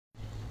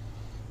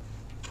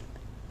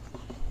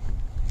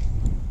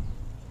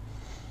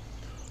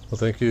Well,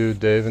 thank you,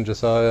 Dave and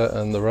Josiah,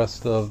 and the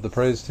rest of the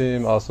praise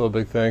team. Also, a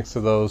big thanks to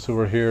those who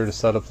were here to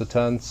set up the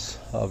tents.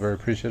 Very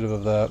appreciative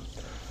of that.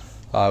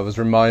 I was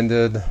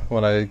reminded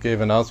when I gave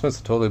announcements,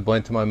 it totally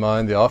blanked to my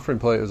mind, the offering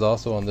plate is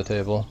also on the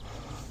table.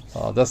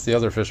 That's the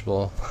other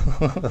fishbowl.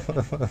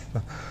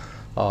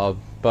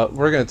 But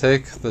we're going to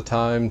take the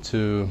time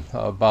to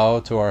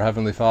bow to our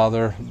Heavenly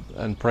Father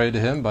and pray to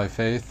Him by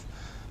faith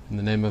in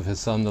the name of His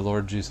Son, the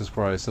Lord Jesus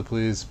Christ. So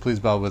please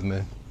bow with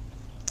me.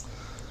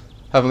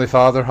 Heavenly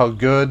Father, how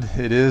good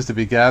it is to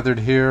be gathered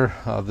here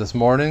this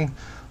morning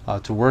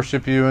to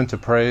worship You and to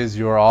praise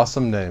Your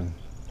awesome name.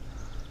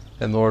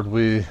 And Lord,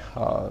 we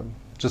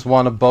just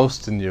want to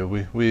boast in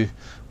You.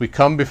 We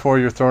come before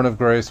Your throne of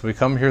grace. We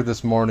come here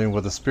this morning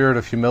with a spirit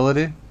of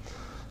humility,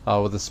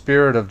 with the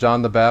spirit of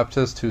John the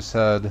Baptist, who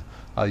said,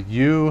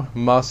 You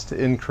must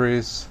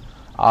increase,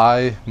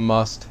 I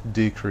must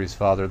decrease,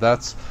 Father.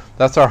 That's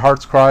our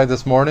heart's cry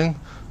this morning,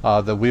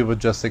 that we would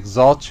just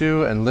exalt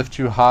You and lift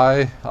You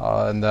high,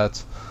 and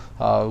that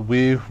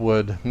we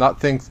would not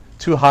think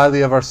too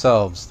highly of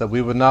ourselves, that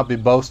we would not be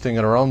boasting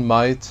in our own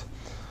might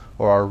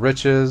or our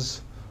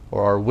riches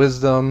or our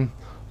wisdom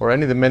or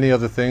any of the many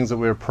other things that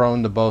we are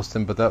prone to boast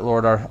in, but that,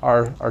 Lord,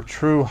 our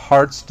true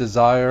heart's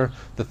desire,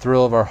 the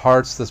thrill of our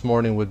hearts this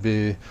morning would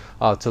be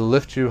to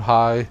lift You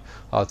high,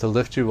 to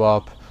lift You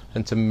up,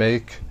 and to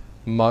make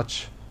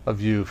much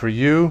of You. For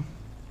You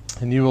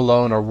and You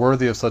alone are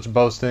worthy of such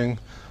boasting.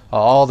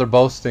 All other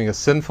boasting is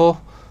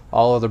sinful.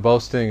 All other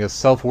boasting is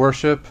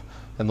self-worship.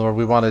 And Lord,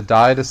 we want to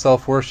die to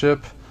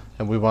self-worship,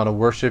 and we want to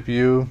worship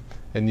You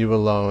and You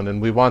alone.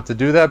 And we want to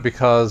do that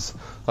because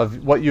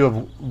of what You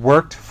have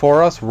worked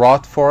for us,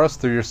 wrought for us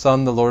through Your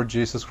Son, the Lord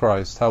Jesus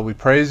Christ. How we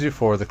praise You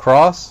for the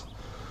cross,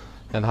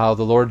 and how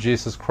the Lord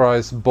Jesus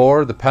Christ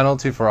bore the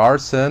penalty for our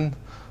sin,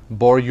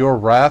 bore Your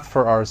wrath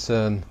for our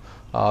sin,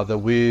 that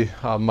we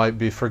might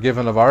be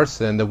forgiven of our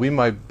sin, that we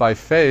might, by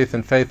faith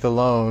and faith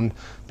alone,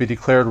 be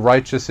declared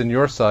righteous in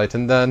Your sight.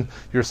 And then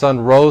Your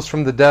Son rose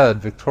from the dead,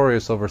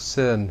 victorious over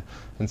sin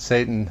and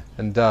Satan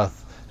and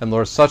death. And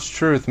Lord, such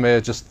truth may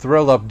it just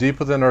thrill up deep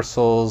within our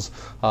souls,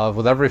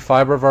 with every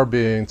fiber of our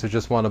being, to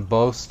just want to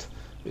boast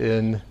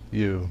in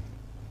You.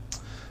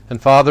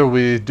 And Father,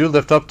 we do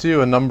lift up to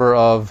You a number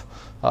of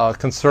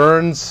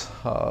concerns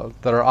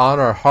that are on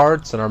our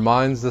hearts and our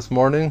minds this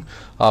morning.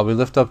 We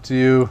lift up to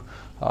You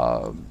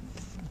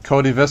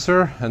Cody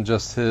Visser and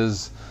just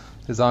his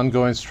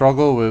ongoing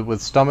struggle with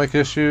stomach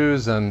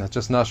issues and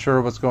just not sure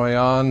what's going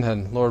on.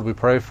 And Lord, we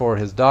pray for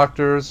his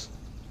doctors,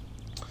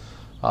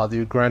 that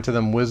You granted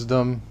them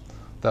wisdom,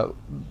 that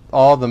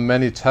all the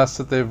many tests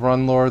that they've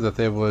run, Lord, that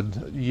they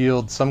would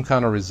yield some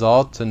kind of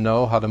result to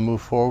know how to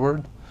move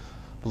forward.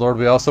 Lord,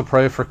 we also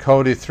pray for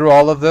Cody through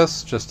all of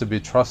this, just to be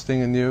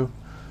trusting in You.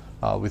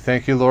 We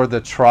thank You, Lord,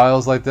 that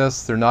trials like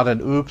this, they're not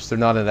an oops, they're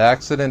not an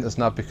accident. It's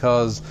not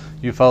because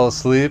you fell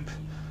asleep,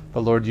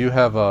 but Lord, You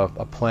have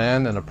a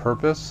plan and a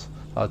purpose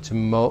to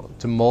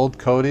mold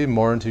Cody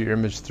more into Your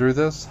image through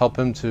this. Help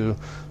him to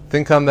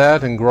think on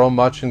that and grow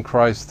much in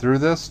Christ through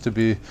this, to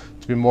be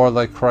more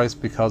like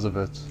Christ because of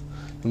it.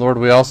 And Lord,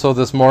 we also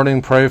this morning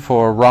pray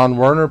for Ron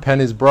Werner,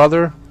 Penny's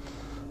brother.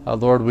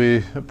 Lord,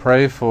 we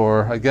pray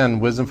for, again,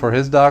 wisdom for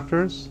his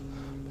doctors.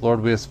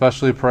 Lord, we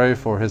especially pray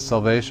for his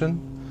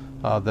salvation.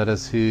 That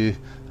as he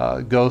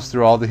goes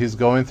through all that he's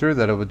going through,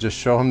 that it would just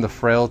show him the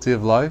frailty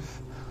of life,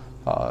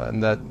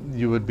 and that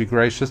You would be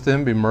gracious to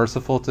him, be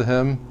merciful to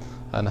him,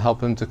 and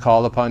help him to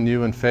call upon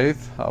You in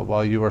faith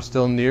while You are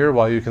still near,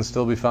 while You can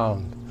still be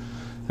found.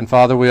 And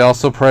Father, we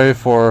also pray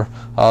for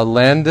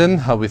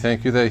Landon. We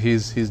thank You that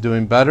he's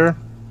doing better.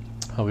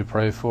 We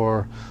pray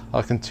for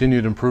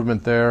continued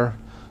improvement there.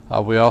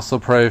 We also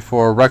pray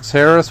for Rex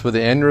Harris with the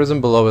aneurysm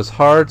below his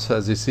heart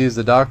as he sees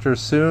the doctor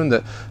soon,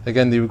 that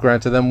again You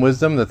granted them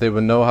wisdom, that they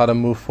would know how to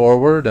move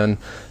forward. And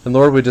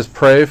Lord, we just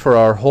pray for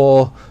our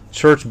whole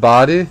church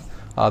body,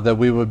 that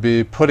we would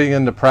be putting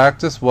into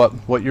practice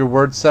what Your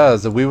word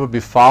says, that we would be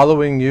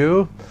following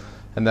You,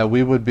 and that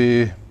we would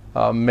be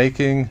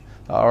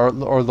or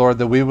Lord,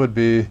 that we would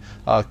be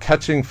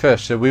catching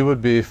fish, that we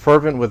would be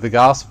fervent with the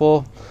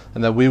gospel,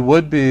 and that we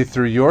would be,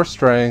 through Your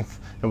strength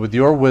and with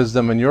Your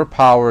wisdom and Your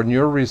power and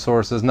Your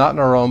resources, not in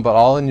our own, but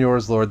all in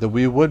Yours, Lord, that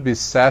we would be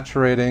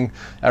saturating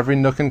every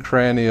nook and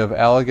cranny of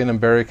Allegan and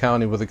Berry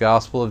County with the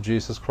gospel of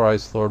Jesus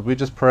Christ, Lord. We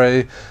just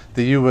pray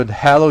that You would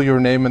hallow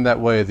Your name in that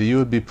way, that You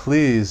would be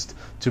pleased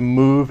to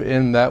move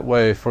in that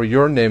way for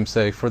Your name's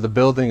sake, for the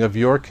building of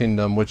Your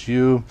kingdom, which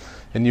You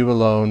and You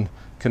alone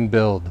can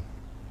build.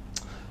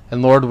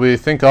 And Lord, we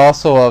think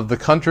also of the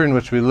country in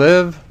which we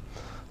live.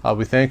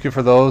 We thank You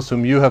for those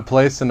whom You have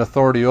placed in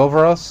authority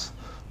over us.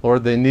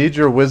 Lord, they need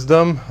Your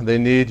wisdom, they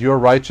need Your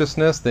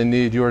righteousness, they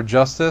need Your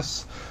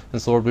justice.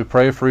 And so, Lord, we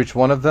pray for each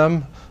one of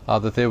them,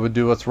 that they would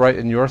do what's right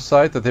in Your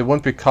sight, that they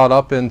wouldn't be caught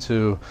up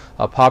into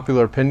a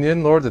popular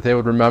opinion, Lord, that they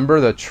would remember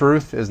that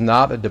truth is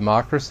not a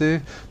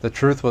democracy, that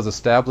truth was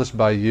established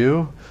by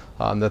You,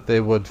 that they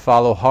would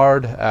follow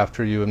hard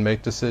after You and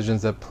make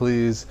decisions that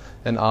please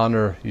and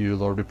honor You,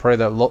 Lord. We pray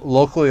that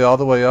locally all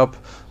the way up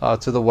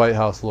to the White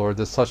House, Lord,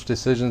 that such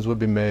decisions would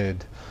be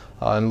made.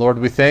 And Lord,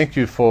 we thank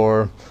you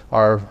for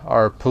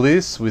our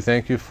police. We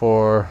thank you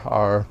for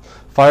our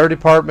fire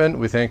department.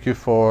 We thank you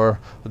for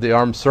the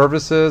armed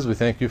services. We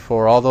thank you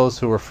for all those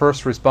who are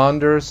first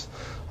responders,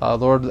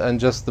 Lord, and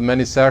just the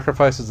many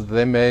sacrifices that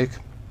they make.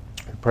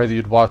 We pray that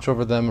you'd watch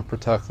over them and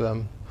protect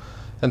them.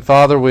 And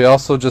Father, we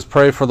also just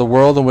pray for the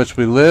world in which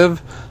we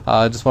live.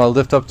 I just want to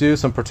lift up to you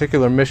some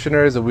particular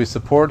missionaries that we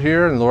support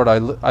here. And Lord,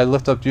 I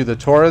lift up to you the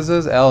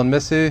Torreses, Al and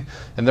Missy,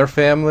 and their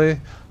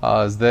family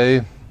as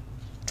they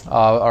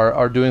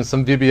are doing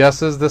some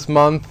VBSs this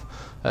month.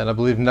 And I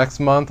believe next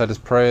month. I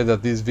just pray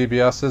that these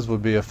VBSs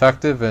would be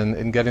effective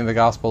in getting the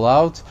gospel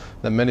out,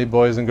 that many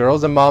boys and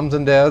girls and moms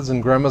and dads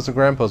and grandmas and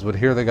grandpas would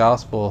hear the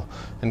gospel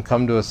and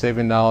come to a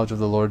saving knowledge of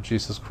the Lord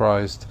Jesus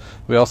Christ.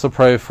 We also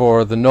pray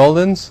for the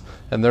Nolans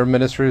and their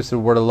ministries through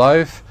Word of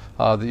Life,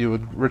 that you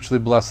would richly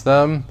bless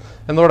them.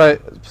 And Lord, I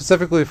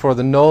specifically for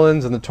the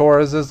Nolans and the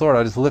Torreses, Lord,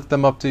 I just lift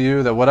them up to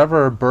you, that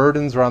whatever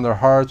burdens are on their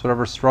hearts,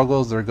 whatever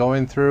struggles they're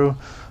going through,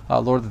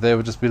 Lord, that they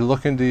would just be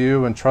looking to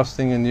you and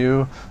trusting in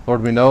you.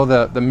 Lord, we know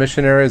that the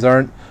missionaries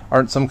aren't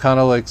some kind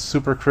of like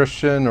super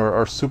Christian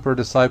or super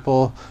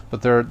disciple,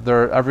 but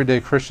they're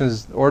everyday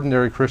Christians,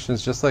 ordinary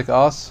Christians just like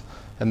us,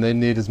 and they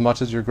need as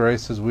much as your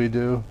grace as we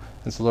do.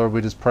 And so, Lord,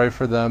 we just pray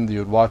for them, that you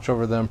would watch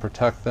over them,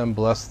 protect them,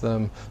 bless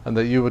them, and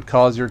that you would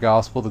cause your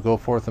gospel to go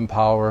forth in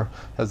power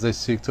as they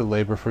seek to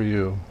labor for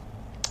you.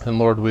 And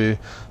Lord,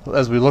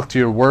 as we look to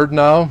your word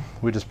now,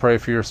 we just pray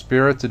for your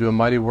Spirit to do a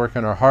mighty work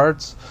in our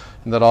hearts,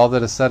 and that all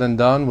that is said and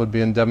done would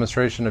be in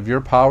demonstration of your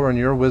power and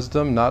your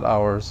wisdom, not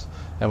ours.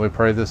 And we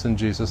pray this in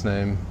Jesus'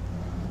 name.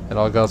 And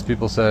all God's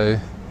people say,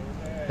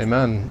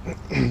 Amen.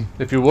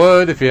 If you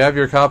have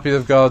your copy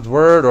of God's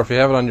Word, or if you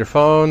have it on your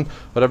phone,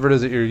 whatever it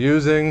is that you're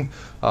using,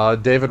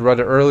 David read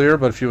it earlier,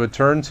 but if you would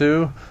turn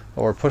to,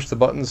 or push the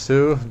buttons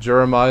to,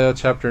 Jeremiah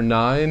chapter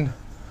 9,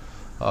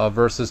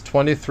 verses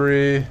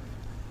 23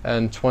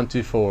 and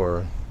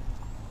 24.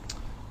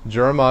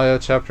 Jeremiah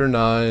chapter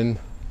 9,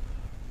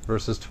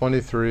 verses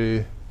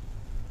 23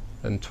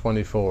 and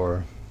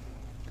 24.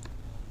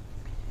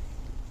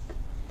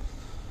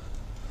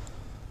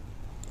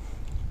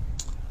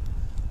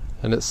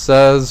 And it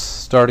says,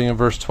 starting in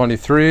verse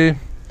 23,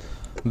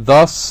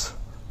 "Thus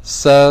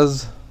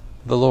says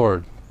the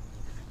Lord,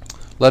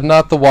 let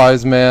not the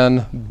wise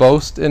man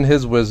boast in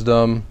his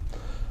wisdom,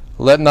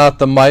 let not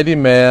the mighty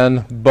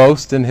man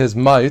boast in his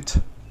might,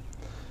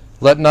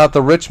 let not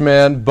the rich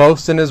man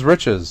boast in his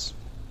riches,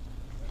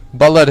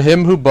 but let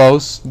him who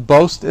boasts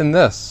boast in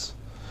this,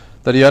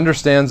 that he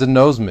understands and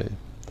knows me,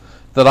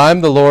 that I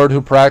am the Lord who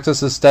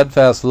practices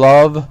steadfast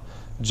love,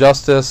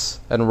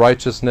 justice, and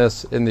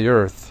righteousness in the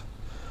earth.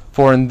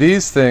 For in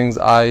these things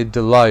I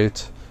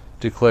delight,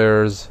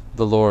 declares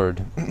the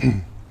Lord."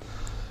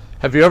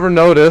 Have you ever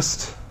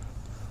noticed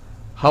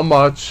how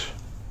much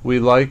we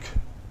like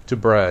to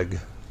brag?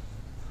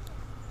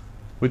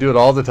 We do it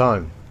all the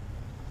time.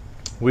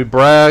 We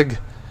brag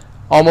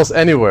almost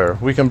anywhere.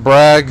 We can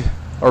brag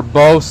or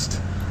boast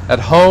at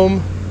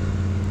home,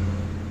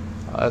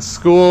 at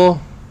school,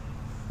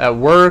 at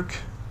work,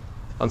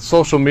 on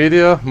social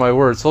media. My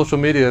word, social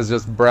media is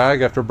just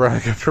brag after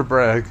brag after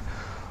brag.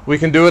 We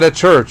can do it at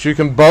church. You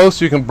can boast,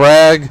 you can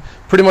brag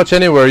pretty much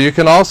anywhere. You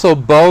can also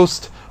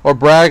boast or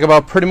brag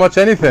about pretty much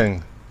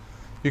anything.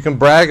 You can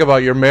brag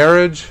about your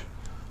marriage.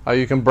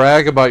 You can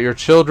brag about your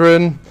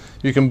children.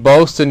 You can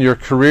boast in your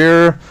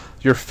career,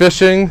 your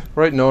fishing.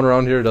 Right? No one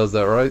around here does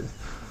that, right?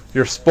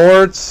 Your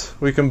sports.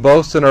 We can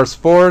boast in our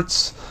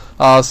sports.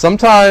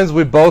 Sometimes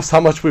we boast how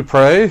much we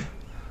pray,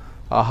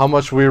 how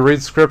much we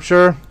read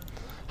Scripture,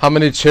 how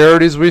many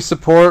charities we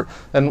support,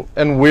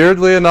 and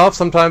weirdly enough,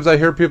 sometimes I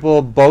hear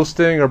people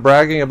boasting or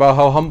bragging about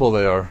how humble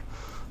they are.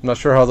 I'm not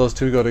sure how those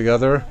two go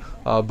together,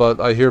 but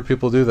I hear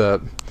people do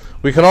that.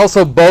 We can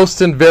also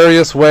boast in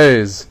various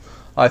ways.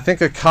 I think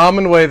a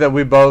common way that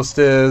we boast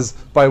is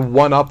by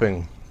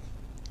one-upping.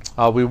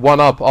 We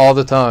one-up all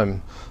the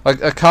time.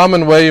 Like a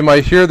common way you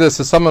might hear this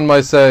is someone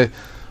might say,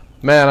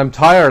 "Man, I'm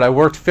tired. I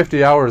worked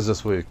 50 hours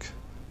this week."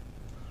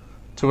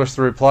 To which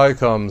the reply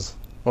comes,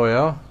 "Oh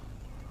yeah?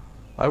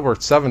 I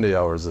worked 70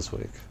 hours this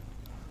week."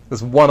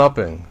 This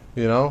one-upping,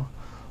 you know?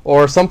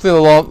 Or something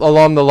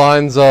along the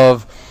lines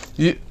of,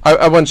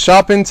 I went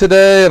shopping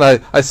today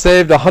and I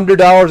saved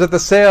 $100 at the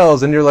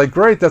sales, and you're like,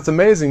 "Great, that's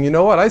amazing. You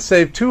know what? I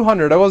saved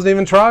 $200. I wasn't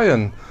even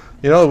trying."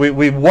 You know,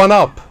 we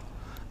one-up.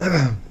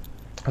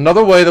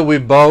 Another way that we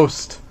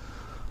boast,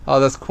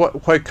 that's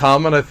quite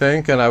common, I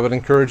think, and I would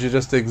encourage you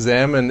just to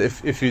examine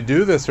if you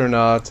do this or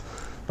not.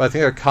 But I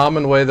think a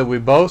common way that we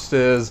boast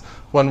is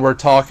when we're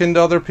talking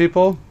to other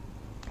people,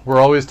 we're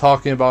always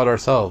talking about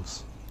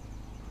ourselves.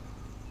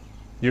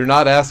 You're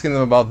not asking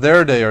them about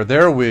their day or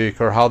their week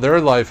or how their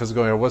life is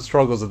going or what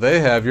struggles that they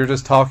have. You're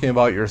just talking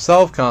about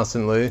yourself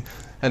constantly.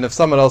 And if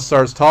someone else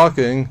starts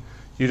talking,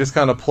 you just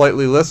kind of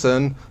politely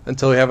listen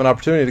until you have an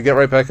opportunity to get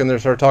right back in there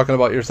and start talking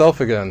about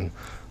yourself again.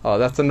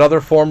 That's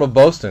another form of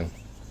boasting.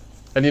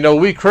 And you know,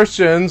 we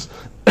Christians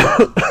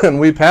and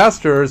we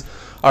pastors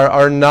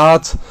are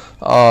not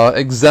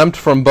exempt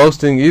from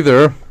boasting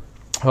either.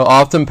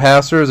 Often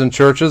pastors and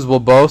churches will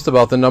boast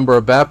about the number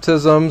of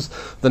baptisms,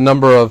 the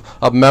number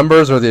of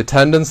members or the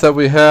attendance that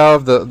we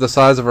have, the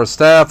size of our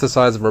staff, the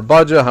size of our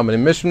budget, how many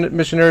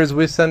missionaries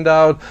we send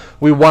out.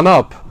 We one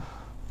up.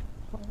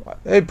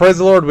 Hey, praise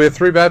the Lord, we had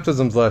 3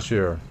 baptisms last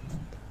year.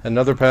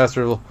 Another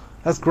pastor will,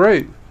 that's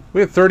great.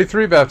 We had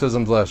 33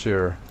 baptisms last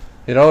year.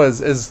 You know,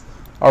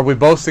 are we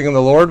boasting in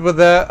the Lord with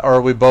that, or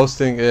are we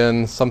boasting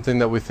in something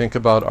that we think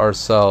about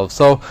ourselves?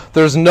 So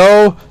there's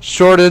no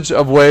shortage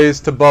of ways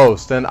to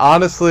boast, and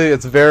honestly,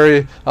 it's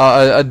very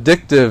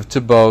addictive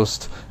to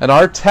boast. And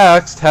our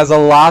text has a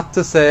lot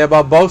to say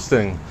about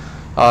boasting.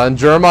 In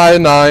Jeremiah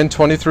 9,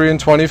 23 and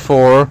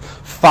 24,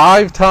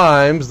 5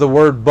 times the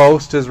word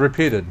boast is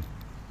repeated.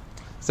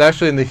 It's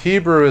actually in the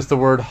Hebrew is the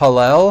word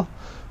hallel,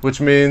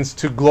 which means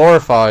to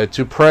glorify,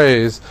 to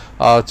praise,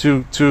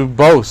 to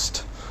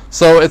boast.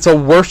 So it's a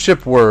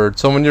worship word.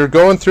 So when you're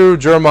going through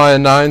Jeremiah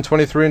 9,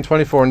 23 and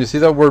 24, and you see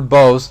that word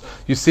boast,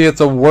 you see it's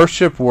a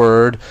worship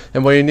word.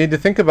 And what you need to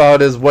think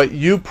about is what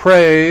you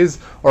praise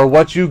or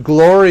what you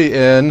glory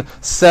in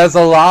says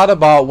a lot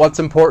about what's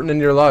important in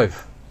your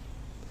life.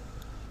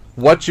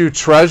 What you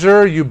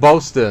treasure, you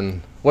boast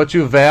in. What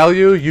you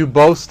value, you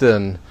boast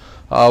in.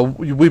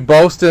 We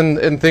boast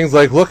in things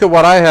like, look at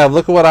what I have,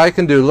 look at what I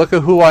can do, look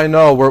at who I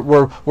know.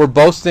 We're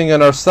boasting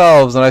in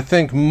ourselves, and I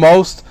think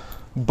most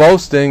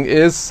boasting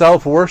is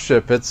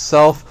self-worship. It's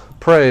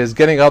self-praise,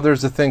 getting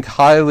others to think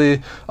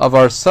highly of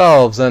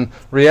ourselves. And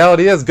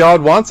reality is,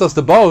 God wants us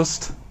to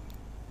boast.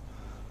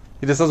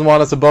 He just doesn't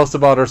want us to boast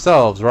about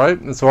ourselves, right?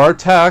 And so our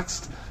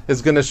text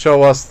is going to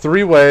show us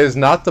 3 ways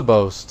not to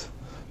boast.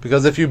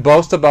 Because if you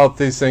boast about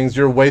these things,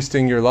 you're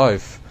wasting your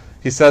life.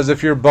 He says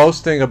if you're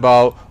boasting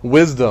about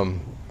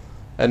wisdom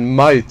and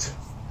might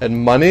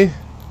and money,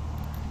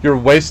 you're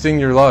wasting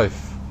your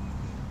life.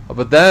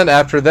 But then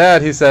after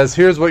that, he says,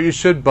 here's what you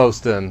should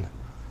boast in,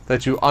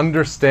 that you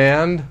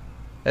understand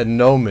and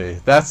know me.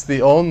 That's the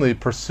only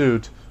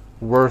pursuit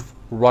worth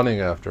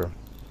running after.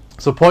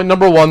 So point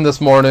number 1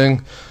 this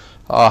morning,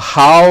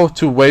 how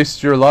to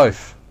waste your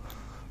life.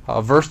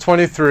 Verse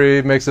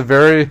 23 makes it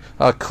very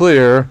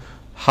clear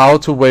how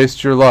to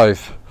waste your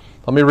life.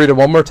 Let me read it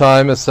one more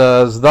time. It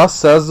says, thus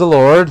says the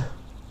Lord,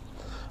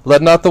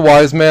 let not the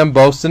wise man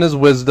boast in his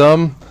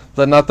wisdom,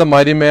 let not the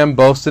mighty man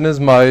boast in his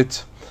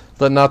might,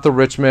 let not the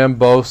rich man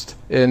boast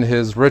in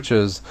his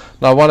riches.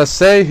 Now I want to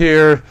say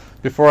here,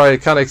 before I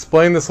kind of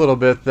explain this a little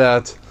bit,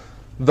 that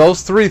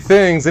those 3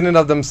 things in and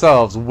of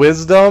themselves,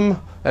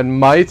 wisdom and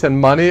might and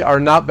money, are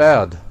not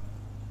bad.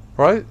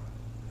 Right?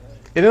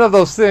 In and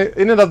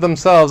of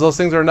themselves, those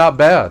things are not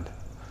bad.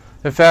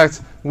 In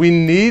fact, we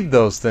need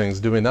those things,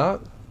 do we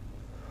not?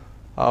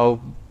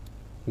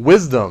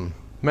 Wisdom.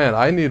 Man,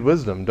 I need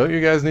wisdom. Don't you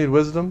guys need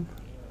wisdom?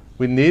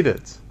 We need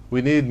it.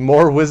 We need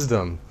more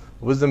wisdom.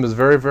 Wisdom is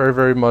very, very,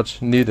 very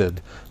much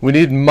needed. We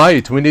need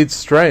might. We need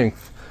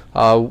strength.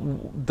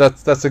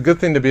 That's a good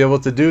thing to be able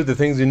to do the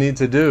things you need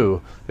to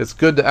do. It's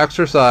good to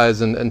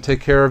exercise and take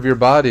care of your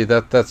body.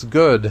 That's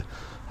good.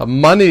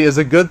 Money is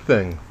a good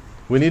thing.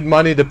 We need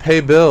money to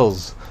pay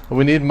bills.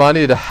 We need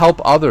money to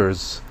help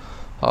others.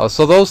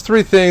 So those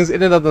 3 things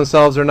in and of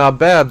themselves are not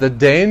bad. The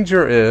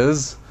danger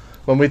is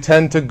when we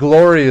tend to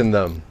glory in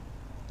them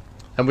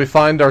and we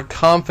find our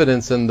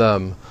confidence in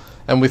them,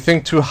 and we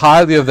think too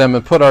highly of them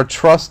and put our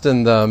trust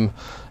in them,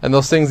 and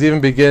those things even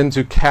begin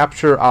to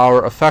capture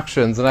our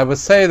affections. And I would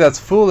say that's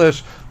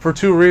foolish for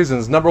 2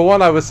 reasons. Number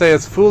 1, I would say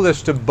it's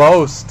foolish to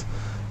boast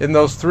in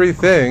those 3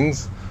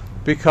 things,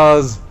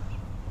 because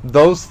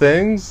those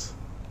things,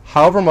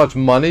 however much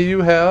money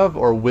you have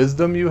or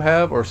wisdom you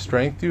have or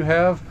strength you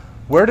have,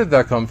 where did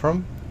that come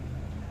from?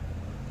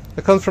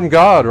 It comes from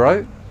God,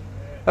 right?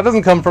 That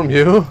doesn't come from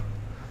you.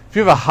 If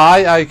you have a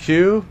high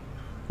IQ,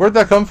 where did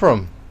that come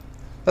from?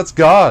 That's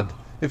God.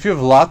 If you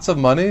have lots of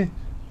money,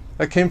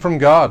 that came from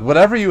God.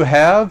 Whatever you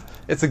have,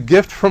 it's a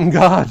gift from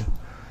God.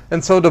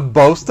 And so to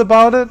boast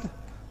about it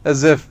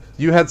as if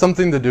you had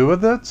something to do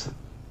with it,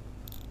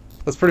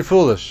 that's pretty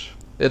foolish.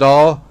 It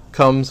all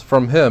comes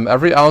from Him.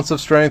 Every ounce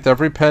of strength,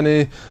 every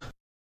penny,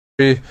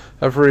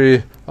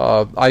 every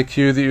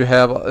IQ that you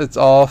have, it's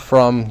all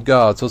from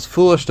God. So it's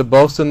foolish to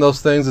boast in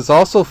those things. It's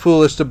also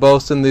foolish to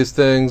boast in these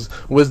things,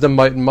 wisdom,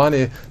 might, and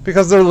money,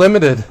 because they're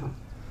limited.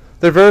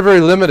 They're very, very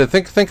limited.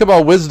 Think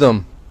about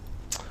wisdom.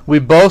 We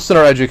boast in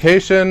our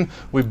education.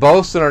 We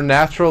boast in our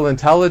natural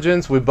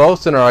intelligence. We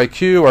boast in our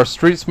IQ, our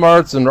street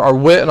smarts, and our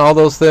wit, and all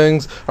those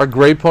things, our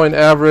grade point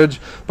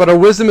average. But our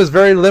wisdom is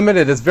very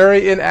limited. It's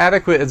very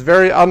inadequate. It's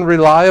very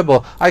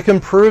unreliable. I can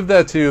prove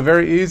that to you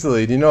very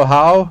easily. Do you know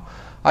how?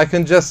 I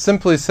can just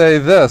simply say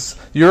this.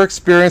 Your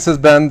experience has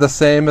been the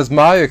same as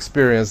my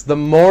experience. The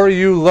more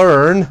you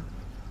learn,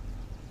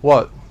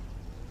 what?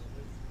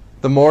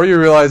 The more you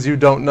realize you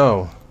don't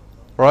know.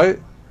 Right?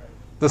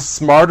 The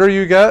smarter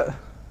you get,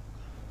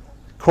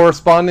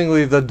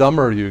 correspondingly, the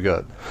dumber you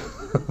get.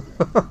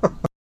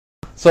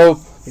 So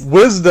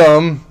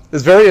wisdom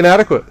is very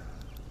inadequate.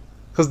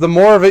 Because the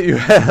more of it you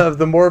have,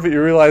 the more of it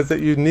you realize that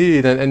you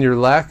need and you're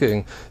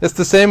lacking. It's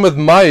the same with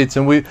might,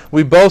 and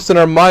we boast in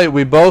our might,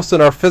 we boast in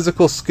our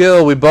physical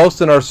skill, we boast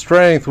in our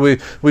strength, we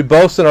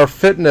boast in our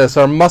fitness,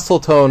 our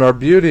muscle tone, our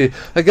beauty.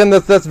 Again,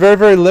 that's very,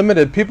 very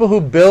limited. People who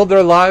build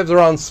their lives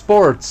around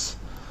sports,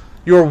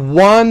 you're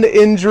one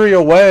injury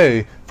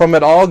away from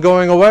it all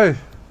going away,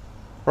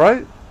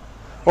 right?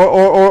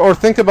 Or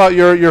think about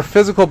your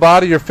physical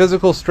body, your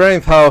physical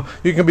strength, how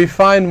you can be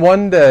fine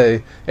one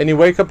day and you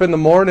wake up in the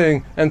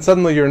morning and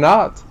suddenly you're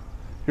not.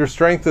 Your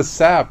strength is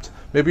sapped.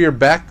 Maybe your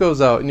back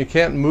goes out and you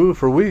can't move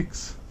for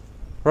weeks,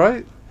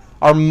 right?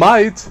 Our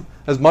might,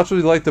 as much as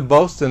we like to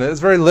boast in it,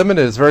 is very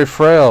limited, it's very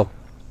frail.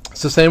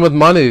 It's the same with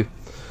money.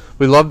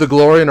 We love to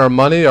glory in our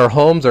money, our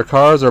homes, our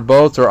cars, our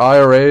boats, our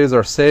IRAs,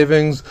 our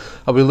savings.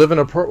 We live in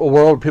a world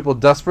where people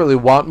desperately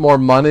want more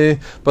money,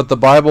 but the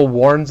Bible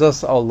warns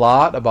us a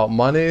lot about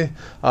money.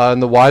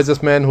 And the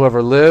wisest man who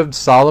ever lived,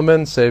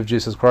 Solomon, save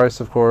Jesus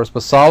Christ, of course,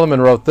 but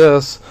Solomon wrote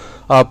this,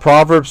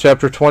 Proverbs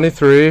chapter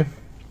 23,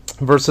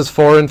 verses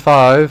 4 and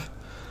 5,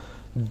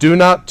 "Do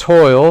not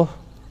toil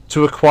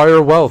to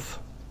acquire wealth.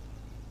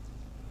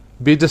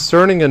 Be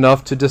discerning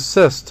enough to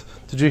desist."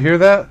 Did you hear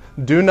that?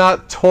 Do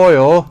not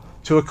toil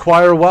to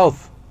acquire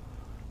wealth.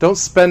 Don't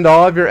spend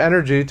all of your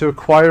energy to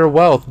acquire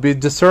wealth. Be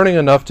discerning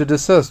enough to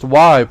desist.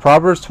 Why?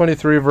 Proverbs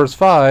 23 verse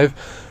 5,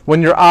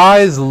 "When your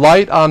eyes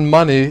light on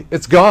money,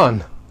 it's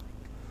gone.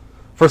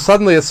 For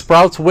suddenly it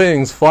sprouts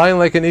wings, flying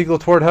like an eagle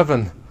toward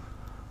heaven."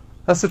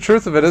 That's the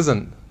truth of it,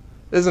 isn't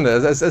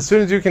it? As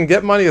soon as you can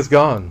get money, it's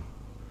gone.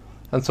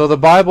 And so the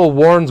Bible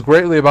warns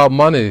greatly about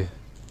money.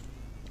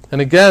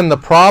 And again, the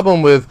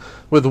problem with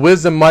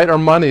wisdom, might, or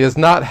money is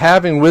not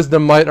having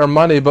wisdom, might, or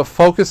money, but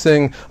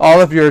focusing all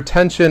of your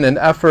attention and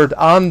effort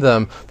on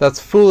them. That's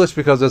foolish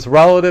because it's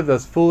relative.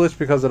 That's foolish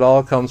because it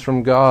all comes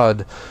from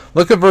God.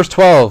 Look at verse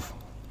 12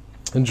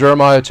 in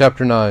Jeremiah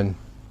chapter 9.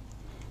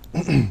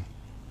 The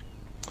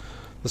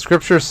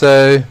scriptures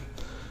say,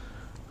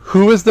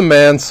 "Who is the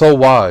man so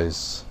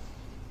wise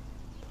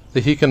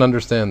that he can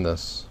understand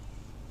this?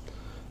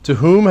 To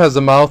whom has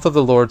the mouth of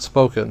the Lord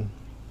spoken,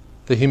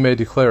 that he may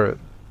declare it?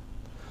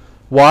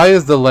 Why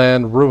is the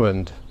land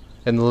ruined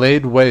and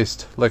laid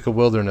waste like a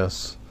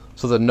wilderness,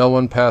 so that no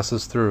one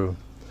passes through?"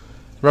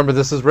 Remember,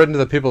 this is written to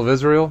the people of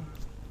Israel.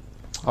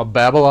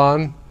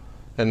 Babylon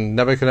and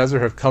Nebuchadnezzar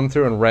have come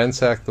through and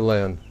ransacked the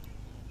land.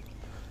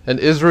 And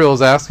Israel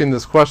is asking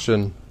this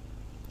question,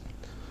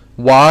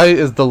 why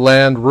is the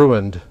land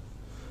ruined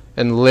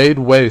and laid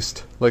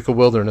waste like a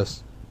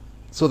wilderness,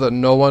 so that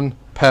no one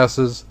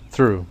passes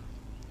through?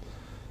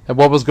 And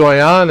what was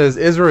going on is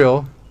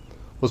Israel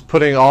was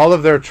putting all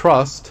of their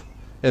trust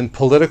in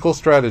political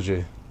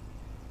strategy.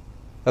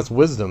 That's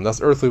wisdom. That's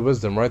earthly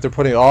wisdom, right? They're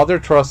putting all their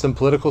trust in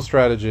political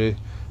strategy.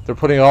 They're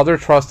putting all their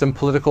trust in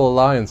political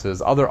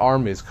alliances, other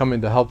armies coming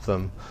to help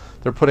them.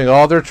 They're putting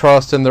all their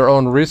trust in their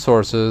own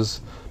resources,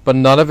 but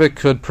none of it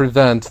could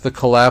prevent the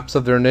collapse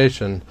of their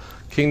nation.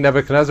 King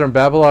Nebuchadnezzar in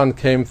Babylon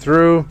came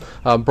through,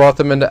 brought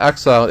them into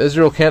exile.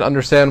 Israel can't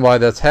understand why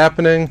that's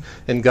happening,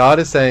 and God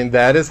is saying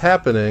that is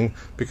happening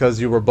because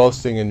you were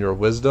boasting in your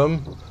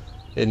wisdom,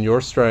 in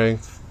your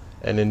strength,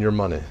 and in your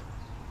money.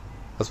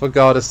 That's what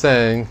God is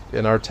saying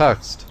in our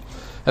text.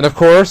 And of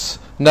course,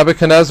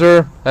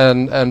 Nebuchadnezzar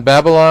and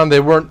Babylon, they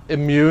weren't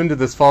immune to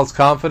this false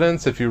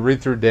confidence. If you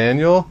read through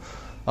Daniel,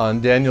 in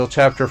Daniel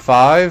chapter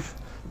 5,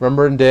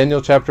 remember in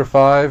Daniel chapter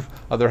 5,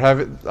 they're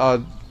having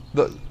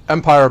the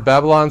empire of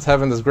Babylon's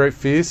having this great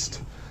feast,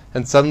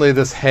 and suddenly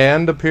this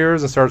hand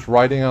appears and starts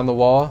writing on the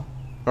wall.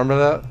 Remember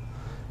that?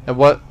 And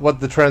what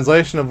the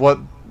translation of what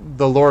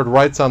the Lord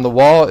writes on the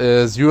wall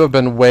is, "You have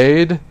been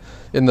weighed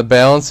in the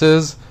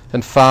balances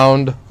and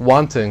found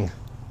wanting."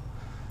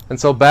 And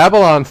so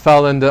Babylon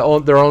fell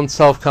into their own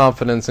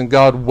self-confidence, and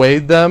God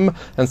weighed them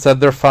and said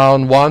they're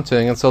found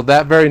wanting. And so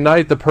that very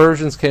night the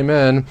Persians came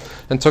in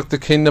and took the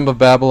kingdom of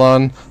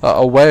Babylon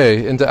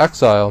away into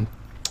exile.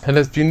 And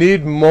if you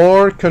need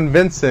more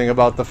convincing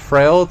about the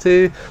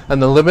frailty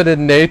and the limited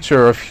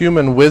nature of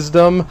human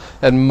wisdom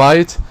and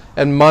might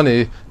and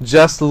money,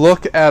 just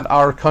look at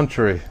our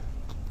country.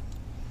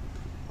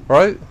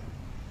 Right?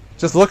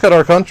 Just look at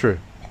our country.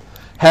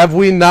 Have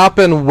we not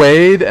been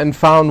weighed and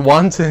found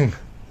wanting?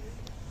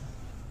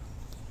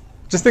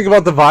 Just think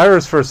about the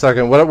virus for a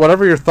second.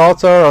 Whatever your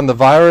thoughts are on the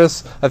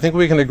virus, I think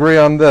we can agree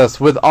on this.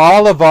 With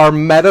all of our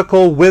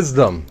medical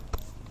wisdom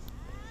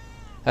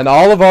and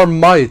all of our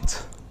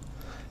might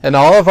and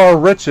all of our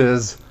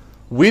riches,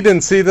 we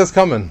didn't see this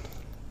coming.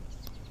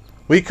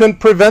 We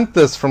couldn't prevent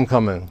this from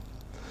coming.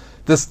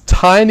 This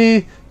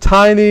tiny,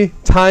 tiny,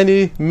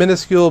 tiny,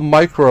 minuscule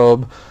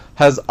microbe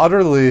has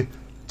utterly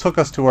took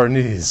us to our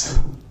knees.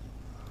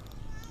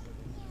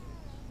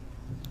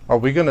 Are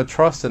we going to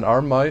trust in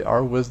our might,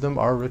 our wisdom,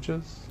 our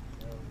riches?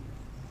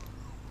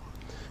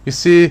 You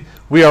see,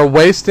 we are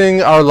wasting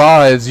our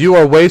lives. You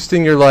are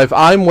wasting your life.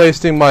 I'm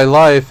wasting my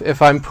life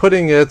if I'm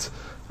putting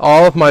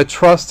all of my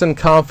trust and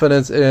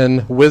confidence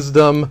in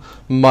wisdom,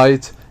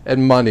 might,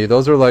 and money.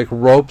 Those are like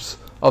ropes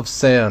of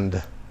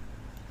sand.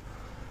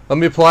 Let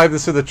me apply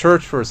this to the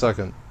church for a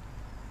second.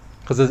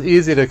 Because it's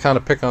easy to kind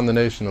of pick on the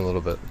nation a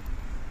little bit.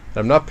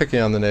 I'm not picking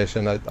on the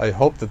nation. I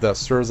hope that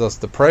stirs us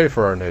to pray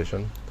for our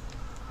nation.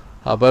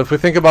 But if we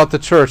think about the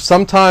church,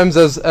 sometimes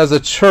as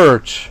a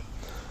church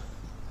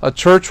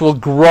will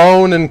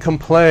groan and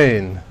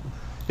complain.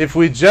 If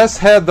we just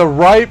had the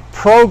right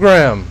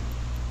program.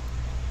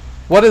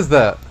 What is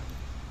that?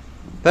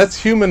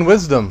 That's human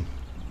wisdom,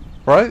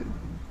 right?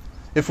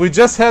 If we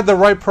just had the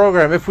right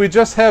program, if we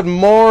just had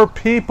more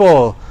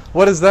people,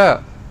 what is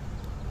that?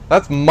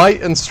 That's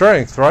might and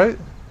strength, right?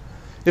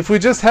 If we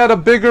just had a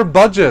bigger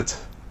budget,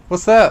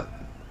 what's that?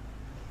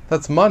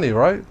 That's money,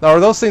 right? Now,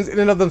 are those things in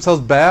and of themselves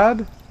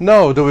bad?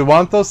 No. Do we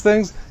want those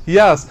things?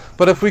 Yes.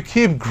 But if we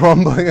keep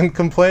grumbling and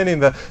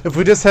complaining that if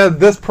we just had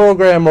this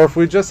program, or if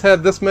we just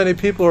had this many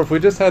people, or if we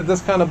just had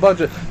this kind of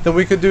budget, then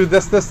we could do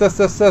this.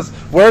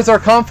 Where's our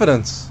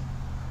confidence?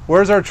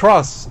 Where's our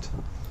trust?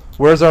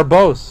 Where's our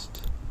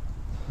boast?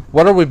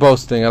 What are we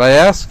boasting? And I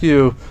ask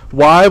you,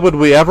 why would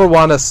we ever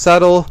want to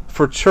settle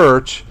for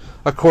church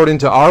according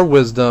to our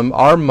wisdom,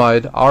 our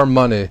might, our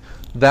money?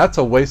 That's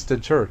a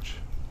wasted church.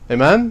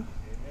 Amen?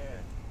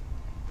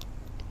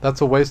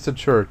 That's a wasted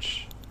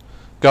church.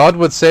 God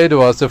would say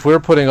to us, if we're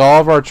putting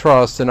all of our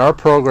trust in our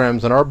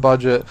programs and our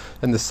budget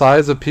and the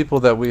size of people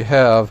that we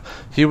have,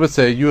 He would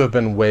say, you have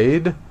been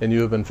weighed and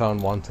you have been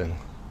found wanting.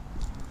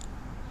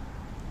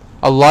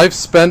 A life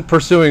spent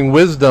pursuing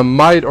wisdom,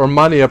 might, or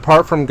money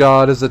apart from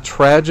God is a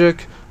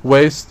tragic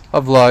waste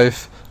of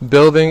life,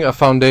 building a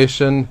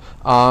foundation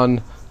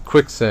on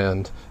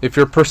quicksand. If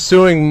you're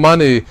pursuing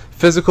money,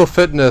 physical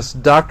fitness,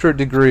 doctorate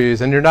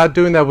degrees, and you're not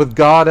doing that with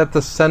God at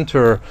the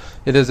center,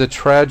 it is a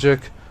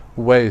tragic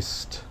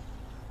waste.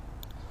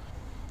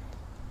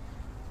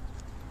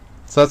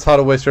 So that's how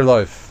to waste your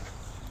life.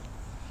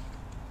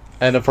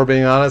 And if we're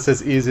being honest,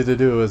 it's easy to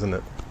do, isn't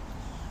it?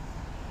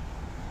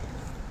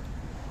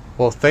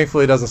 Well,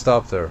 thankfully it doesn't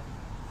stop there.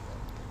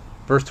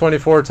 Verse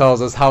 24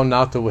 tells us how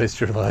not to waste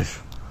your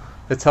life.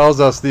 It tells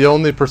us the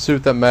only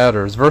pursuit that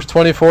matters. Verse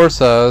 24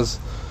 says,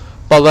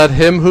 but let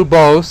him who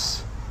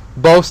boasts,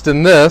 boast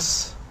in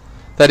this,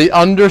 that he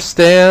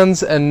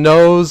understands and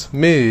knows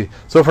me.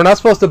 So if we're not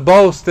supposed to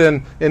boast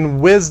in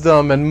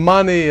wisdom and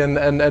money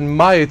and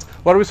might,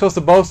 what are we supposed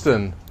to boast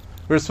in?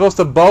 We're supposed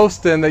to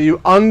boast in that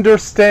you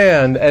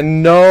understand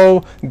and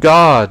know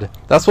God.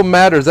 That's what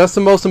matters. That's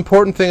the most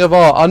important thing of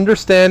all.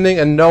 Understanding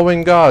and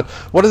knowing God.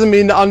 What does it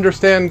mean to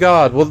understand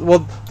God?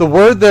 Well, the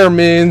word there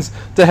means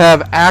to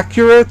have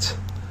accurate,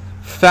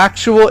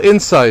 factual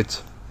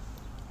insight.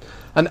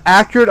 An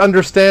accurate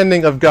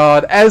understanding of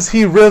God as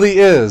He really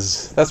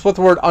is. That's what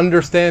the word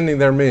understanding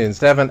there means.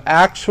 To have an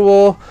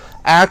actual,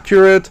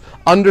 accurate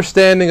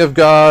understanding of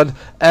God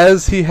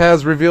as He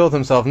has revealed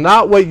Himself.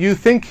 Not what you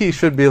think He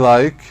should be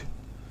like,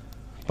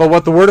 but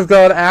what the Word of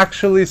God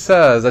actually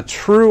says, a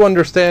true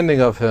understanding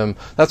of Him.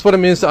 That's what it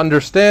means to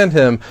understand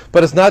Him.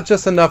 But it's not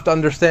just enough to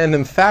understand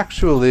Him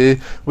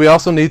factually. We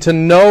also need to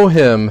know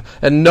Him.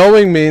 And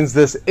knowing means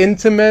this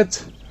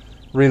intimate,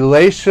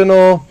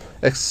 relational,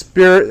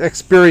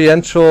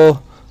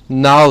 experiential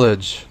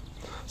knowledge.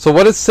 So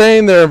what it's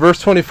saying there in verse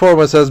 24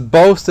 when it says,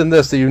 boast in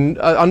this, that you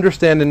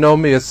understand and know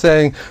me, it's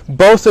saying,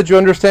 boast that you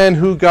understand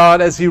who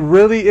God as He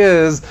really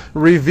is,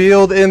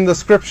 revealed in the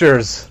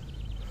Scriptures.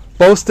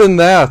 Boast in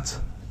that.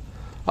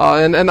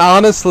 And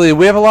honestly,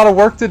 we have a lot of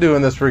work to do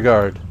in this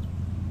regard.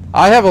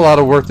 I have a lot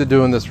of work to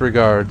do in this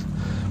regard.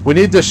 We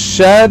need to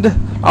shed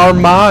our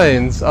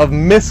minds of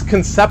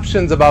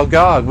misconceptions about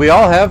God. We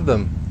all have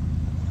them.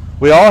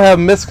 We all have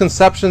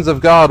misconceptions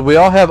of God. We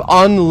all have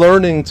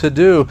unlearning to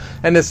do.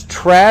 And it's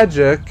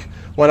tragic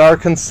when our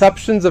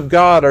conceptions of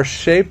God are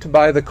shaped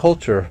by the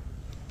culture.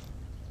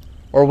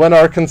 Or when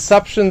our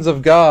conceptions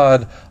of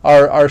God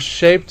are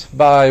shaped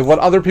by what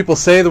other people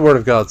say the Word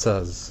of God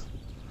says.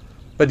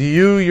 But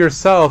you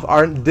yourself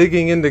aren't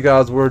digging into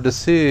God's Word to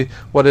see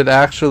what it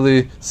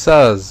actually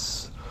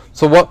says.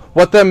 So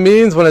what that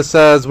means when it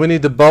says we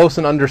need to boast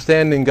in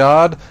understanding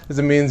God is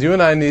it means you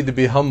and I need to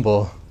be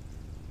humble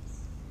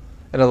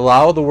and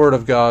allow the Word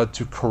of God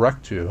to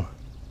correct you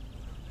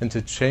and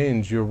to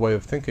change your way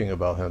of thinking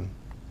about Him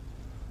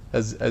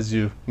as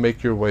you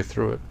make your way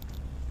through it.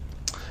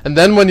 And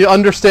then when you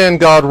understand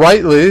God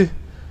rightly,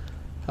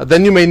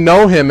 then you may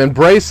know Him,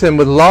 embrace Him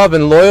with love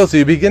and loyalty.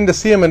 You begin to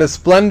see Him in His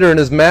splendor and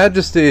His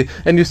majesty,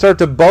 and you start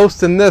to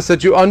boast in this,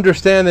 that you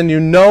understand and you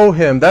know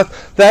Him. That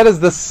is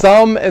the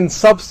sum and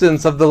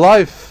substance of the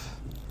life.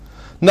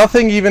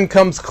 Nothing even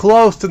comes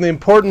close to the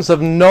importance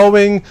of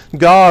knowing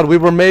God. We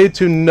were made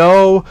to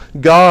know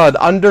God,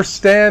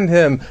 understand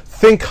Him,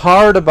 think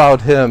hard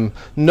about Him,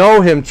 know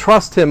Him,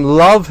 trust Him,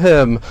 love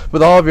Him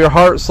with all of your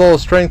heart, soul,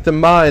 strength,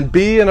 and mind.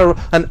 Be in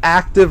an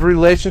active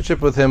relationship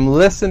with Him.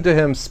 Listen to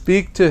Him,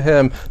 speak to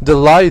Him,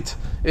 delight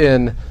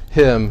in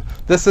Him.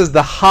 This is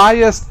the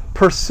highest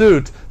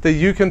pursuit that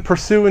you can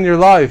pursue in your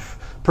life.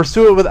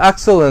 Pursue it with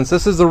excellence.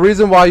 This is the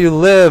reason why you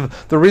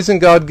live. The reason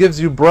God gives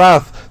you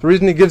breath. The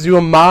reason He gives you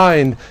a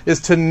mind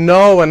is to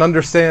know and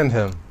understand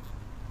Him.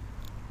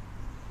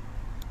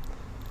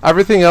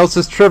 Everything else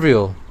is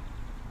trivial.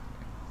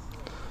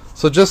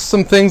 So just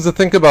some things to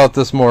think about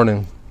this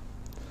morning.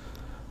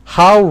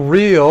 How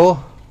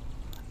real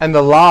and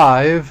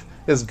alive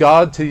is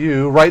God to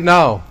you right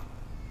now?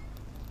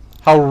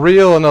 How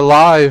real and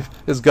alive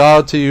is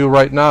God to you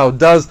right now?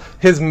 Does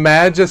His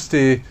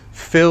majesty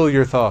fill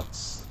your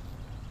thoughts?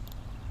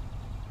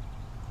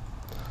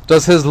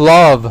 Does His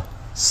love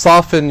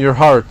soften your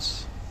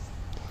hearts?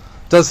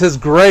 Does His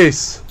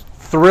grace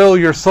thrill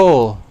your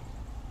soul?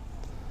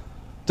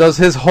 Does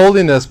His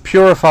holiness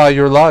purify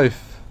your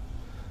life?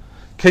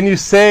 Can you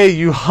say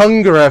you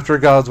hunger after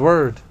God's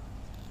Word?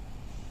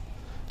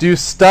 Do you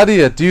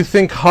study it? Do you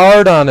think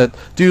hard on it?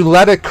 Do you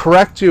let it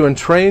correct you and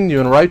train you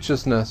in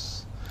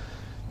righteousness?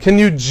 Can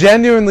you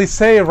genuinely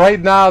say right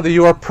now that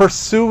you are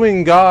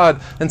pursuing God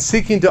and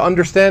seeking to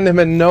understand Him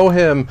and know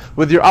Him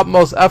with your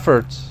utmost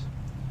efforts?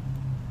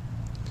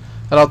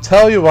 And I'll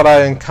tell you what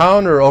I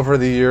encounter over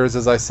the years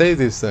as I say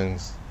these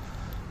things.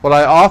 What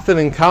I often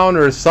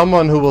encounter is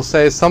someone who will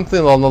say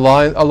something along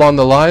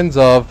the lines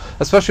of,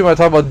 especially when I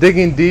talk about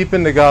digging deep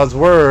into God's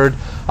Word,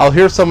 I'll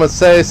hear someone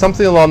say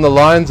something along the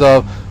lines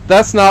of,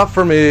 "That's not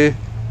for me.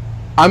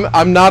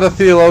 I'm not a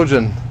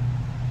theologian."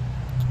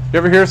 You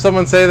ever hear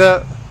someone say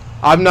that?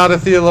 "I'm not a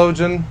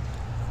theologian."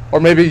 Or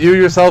maybe you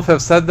yourself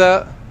have said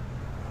that.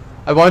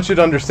 I want you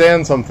to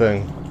understand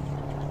something.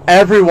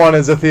 Everyone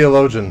is a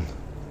theologian.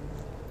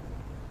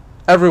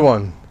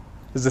 Everyone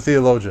is a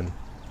theologian.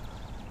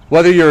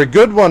 Whether you're a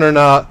good one or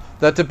not,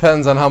 that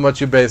depends on how much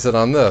you base it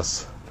on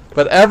this.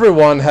 But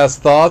everyone has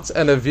thoughts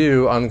and a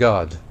view on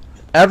God.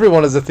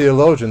 Everyone is a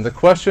theologian. The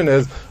question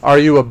is, are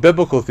you a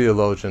biblical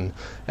theologian?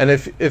 And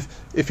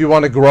if you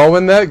want to grow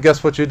in that,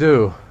 guess what you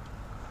do?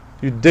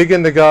 You dig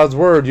into God's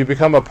Word. You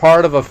become a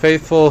part of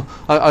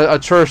a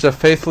church that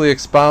faithfully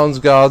expounds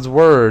God's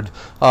Word.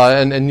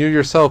 And you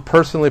yourself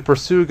personally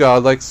pursue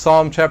God. Like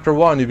Psalm chapter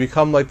 1, you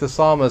become like the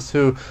psalmist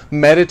who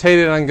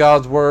meditated on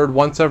God's Word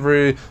once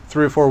every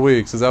 3 or 4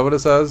 weeks. Is that what it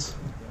says?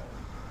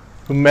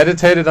 Who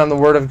meditated on the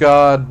Word of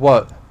God,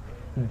 what?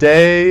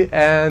 Day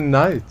and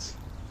night.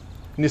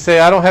 And you say,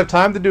 I don't have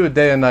time to do it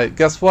day and night.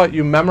 Guess what?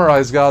 You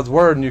memorize God's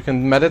Word and you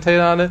can meditate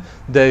on it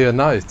day and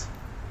night.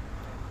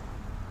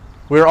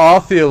 We're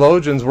all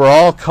theologians. We're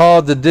all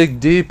called to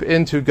dig deep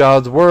into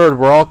God's Word.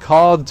 We're all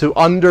called to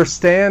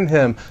understand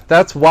Him.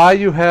 That's why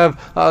you have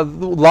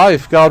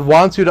life. God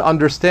wants you to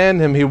understand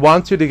Him. He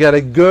wants you to get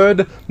a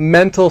good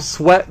mental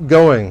sweat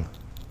going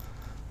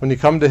when you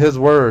come to His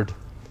Word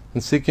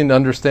and seeking to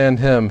understand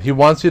Him. He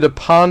wants you to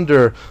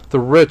ponder the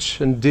rich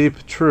and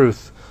deep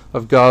truth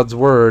of God's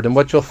Word. And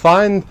what you'll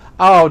find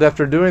out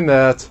after doing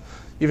that,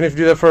 even if you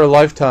do that for a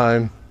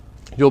lifetime,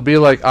 you'll be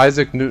like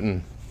Isaac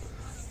Newton.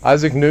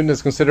 Isaac Newton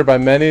is considered by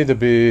many to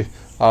be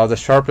the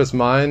sharpest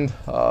mind,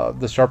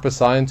 the sharpest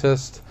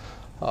scientist.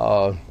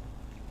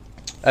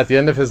 At the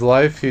end of his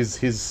life,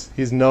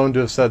 he's known to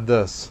have said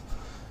this.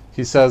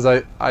 He says,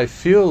 I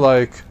feel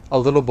like a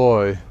little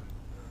boy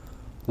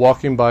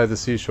walking by the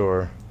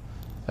seashore,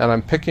 and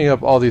I'm picking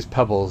up all these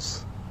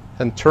pebbles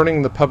and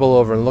turning the pebble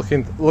over and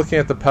looking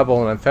at the pebble,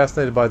 and I'm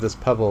fascinated by this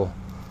pebble.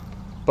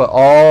 But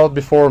all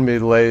before me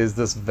lays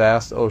this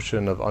vast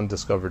ocean of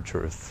undiscovered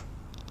truth.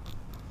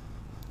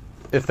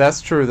 If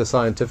that's true of the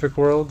scientific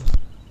world,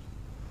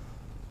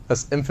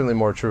 that's infinitely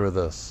more true of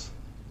this.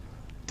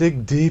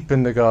 Dig deep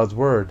into God's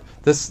Word.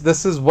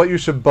 This is what you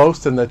should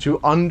boast in, that you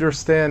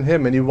understand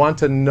Him and you want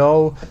to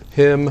know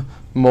Him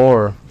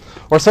more.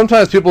 Or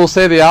sometimes people will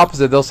say the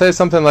opposite. They'll say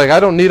something like,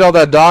 I don't need all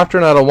that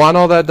doctrine. I don't want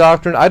all that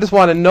doctrine. I just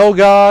want to know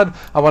God.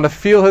 I want to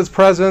feel His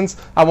presence.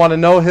 I want to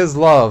know His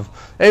love.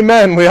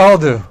 Amen. We all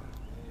do.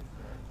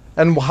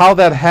 And how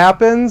that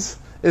happens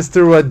is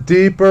through a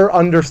deeper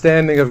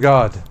understanding of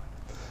God.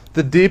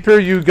 The deeper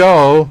you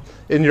go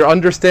in your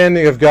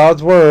understanding of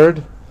God's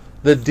Word,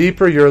 the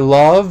deeper your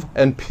love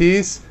and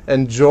peace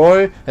and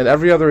joy and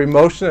every other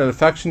emotion and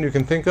affection you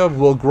can think of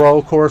will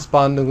grow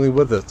correspondingly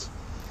with it.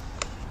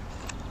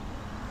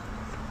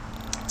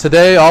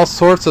 Today, all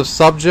sorts of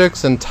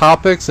subjects and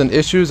topics and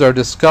issues are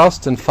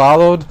discussed and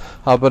followed,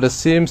 but it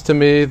seems to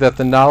me that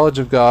the knowledge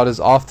of God is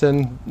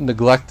often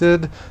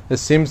neglected. It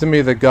seems to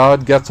me that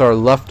God gets our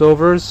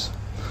leftovers.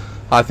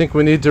 I think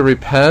we need to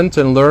repent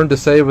and learn to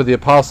say with the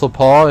Apostle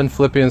Paul in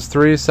Philippians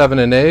 3, 7,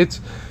 and 8.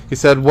 He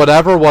said,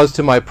 whatever was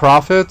to my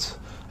profit,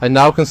 I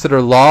now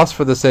consider loss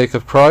for the sake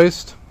of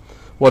Christ.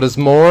 What is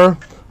more,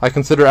 I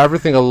consider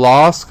everything a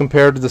loss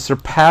compared to the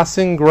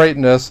surpassing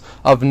greatness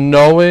of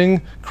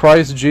knowing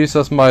Christ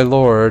Jesus my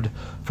Lord,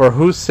 for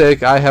whose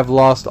sake I have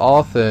lost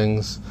all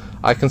things.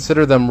 I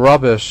consider them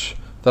rubbish,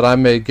 that I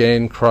may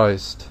gain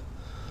Christ.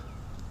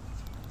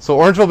 So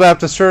Orangeville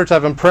Baptist Church,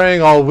 I've been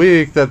praying all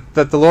week that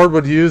the Lord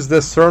would use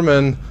this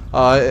sermon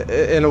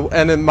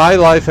in my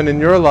life and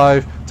in your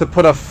life to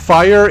put a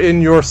fire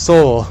in your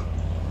soul,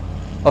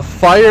 a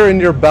fire in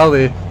your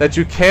belly that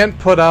you can't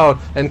put out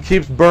and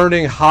keeps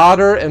burning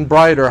hotter and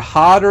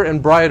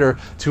brighter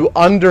to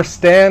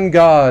understand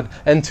God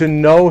and to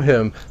know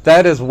Him.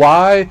 That is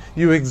why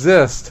you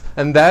exist,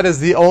 and that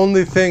is the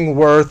only thing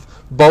worth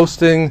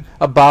boasting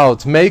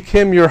about. Make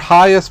him your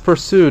highest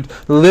pursuit.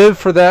 Live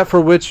for that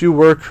for which you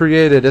were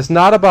created. It's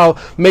not about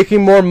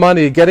making more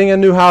money, getting a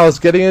new house,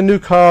 getting a new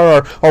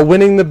car, or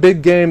winning the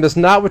big game. That's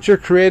not what you're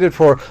created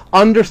for.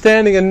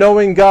 Understanding and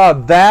knowing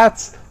God,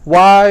 that's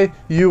why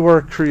you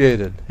were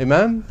created.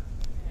 Amen?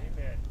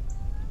 Amen.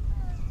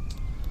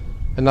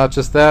 And not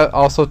just that,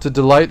 also to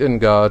delight in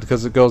God,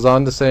 because it goes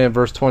on to say in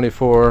verse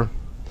 24,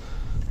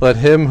 let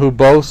him who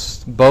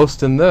boasts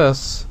boast in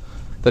this,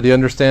 that he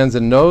understands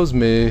and knows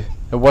me.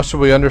 And what should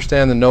we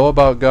understand and know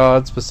about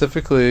God?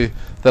 Specifically,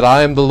 that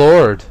I am the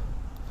Lord,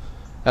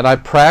 and I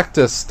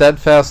practice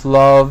steadfast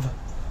love,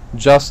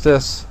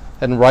 justice,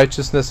 and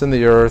righteousness in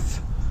the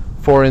earth,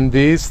 for in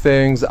these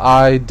things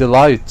I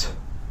delight,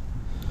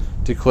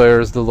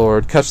 declares the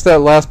Lord. Catch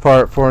that last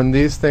part, for in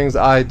these things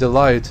I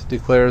delight,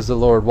 declares the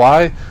Lord.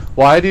 Why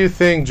do you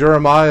think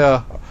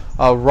Jeremiah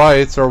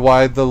writes, or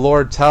why the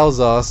Lord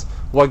tells us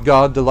what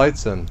God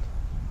delights in?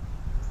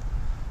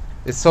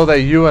 It's so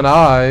that you and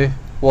I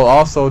will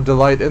also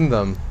delight in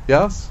them.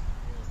 Yes?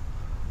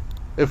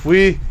 If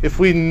we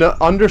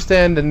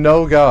understand and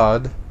know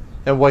God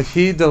and what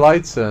he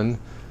delights in,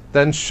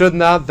 then should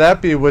not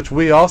that be which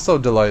we also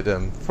delight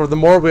in? For the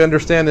more we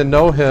understand and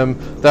know him,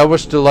 that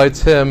which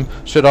delights him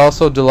should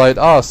also delight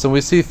us. And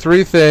we see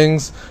three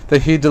things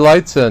that he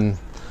delights in.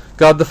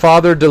 God the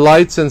Father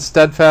delights in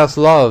steadfast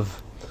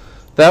love.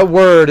 That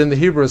word in the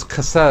Hebrew is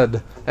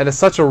chesed, and it's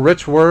such a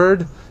rich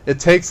word, it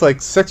takes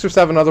like 6 or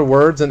 7 other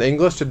words in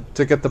English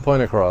to get the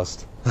point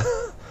across.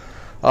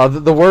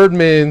 The word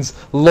means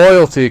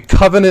loyalty,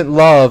 covenant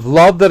love,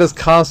 love that is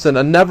constant,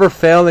 a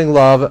never-failing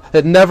love.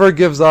 It never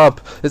gives up.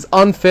 It's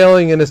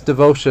unfailing in its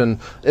devotion.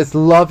 It's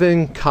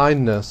loving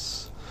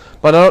kindness.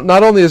 But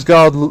not only is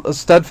God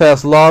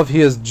steadfast love,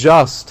 he is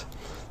just.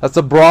 That's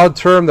a broad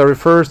term that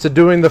refers to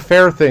doing the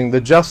fair thing,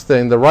 the just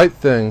thing, the right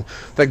thing.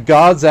 That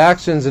God's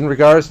actions in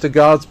regards to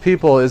God's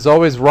people is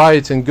always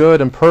right and good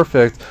and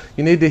perfect.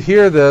 You need to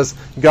hear this.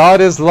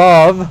 God is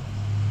love,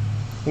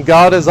 and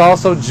God is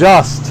also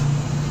just.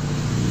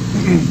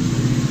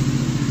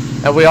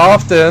 And we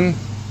often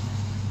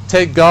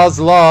take God's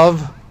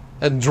love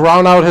and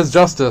drown out his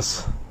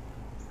justice.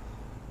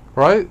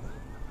 Right?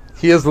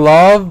 He is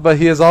love, but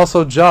he is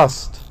also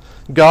just.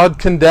 God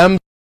condemns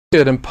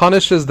and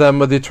punishes them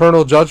with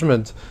eternal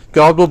judgment.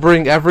 God will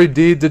bring every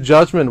deed to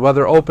judgment,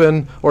 whether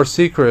open or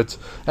secret.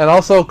 And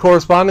also,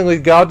 correspondingly,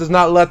 God does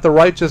not let the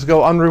righteous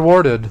go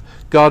unrewarded.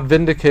 God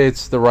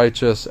vindicates the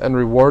righteous and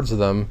rewards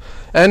them.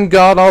 And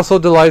God also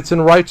delights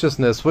in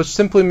righteousness, which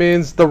simply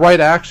means the right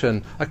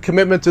action, a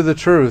commitment to the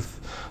truth,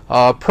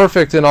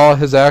 perfect in all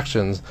his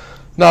actions.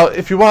 Now,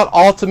 if you want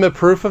ultimate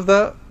proof of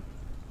that,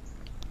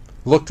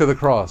 look to the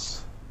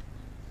cross.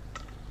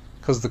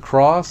 Because the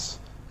cross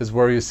is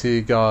where you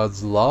see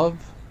God's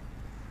love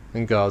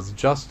and God's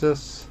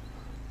justice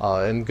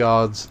and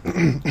God's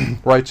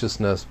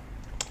righteousness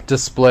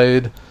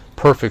displayed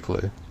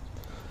perfectly.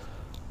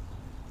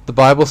 The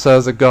Bible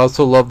says that God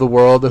so loved the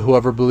world that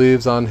whoever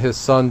believes on his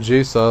Son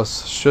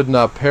Jesus should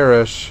not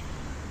perish,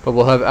 but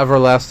will have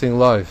everlasting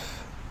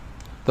life.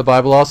 The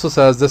Bible also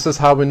says this is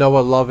how we know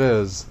what love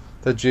is,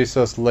 that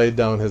Jesus laid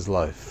down his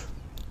life.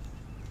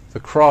 The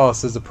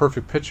cross is a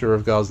perfect picture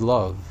of God's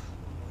love.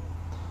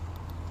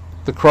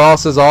 The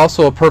cross is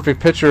also a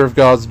perfect picture of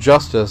God's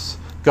justice.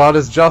 God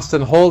is just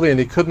and holy, and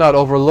he could not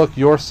overlook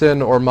your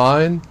sin or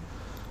mine.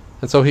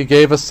 And so he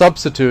gave a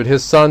substitute.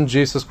 His Son,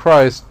 Jesus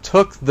Christ,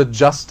 took the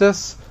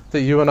justice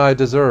that you and I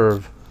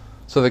deserve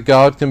so that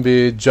God can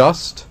be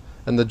just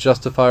and the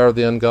justifier of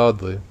the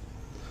ungodly.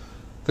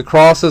 The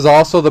cross is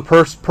also the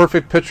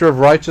perfect picture of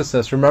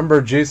righteousness.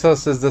 Remember,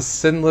 Jesus is the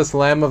sinless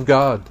Lamb of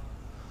God,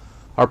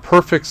 our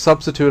perfect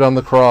substitute on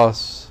the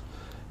cross.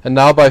 And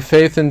now by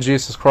faith in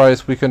Jesus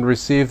Christ, we can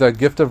receive that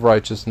gift of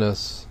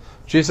righteousness.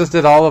 Jesus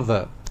did all of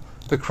that.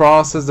 The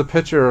cross is the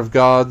picture of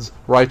God's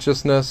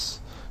righteousness,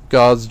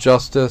 God's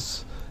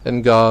justice,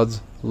 and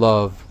God's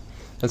love.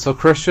 And so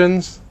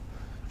Christians,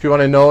 if you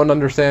want to know and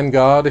understand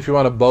God, if you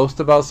want to boast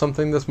about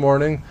something this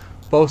morning,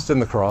 boast in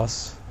the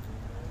cross.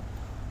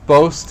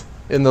 Boast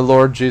in the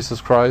Lord Jesus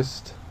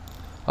Christ.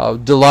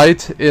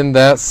 Delight in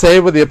that. Say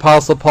with the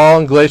Apostle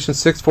Paul in Galatians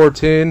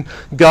 6:14,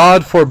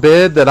 God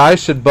forbid that I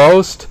should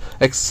boast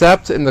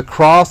except in the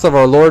cross of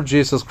our Lord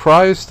Jesus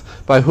Christ,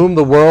 by whom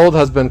the world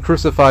has been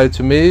crucified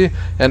to me,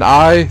 and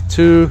I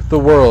to the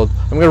world.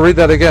 I'm going to read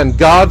that again.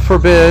 God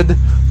forbid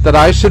that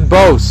I should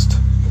boast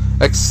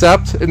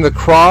except in the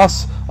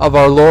cross of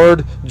our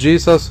Lord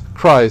Jesus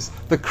Christ.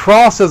 The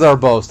cross is our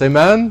boast.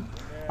 Amen?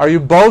 Are you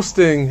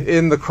boasting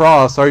in the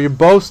cross? Are you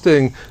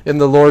boasting in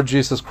the Lord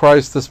Jesus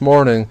Christ this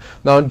morning?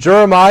 Now in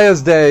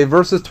Jeremiah's day,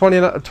 verses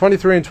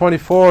 23 and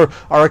 24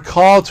 are a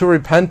call to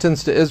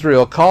repentance to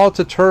Israel, a call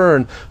to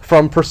turn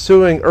from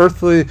pursuing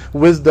earthly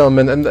wisdom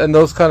and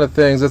those kind of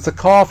things. It's a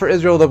call for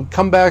Israel to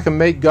come back and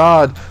make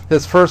God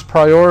his first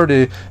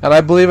priority. And I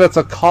believe it's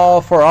a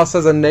call for us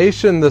as a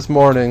nation this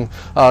morning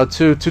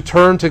to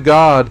turn to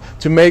God,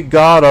 to make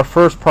God our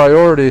first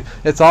priority.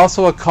 It's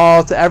also a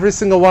call to every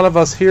single one of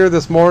us here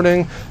this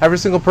morning every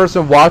single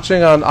person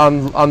watching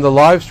on the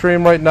live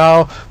stream right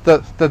now,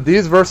 that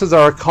these verses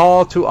are a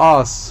call to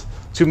us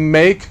to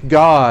make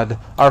God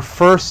our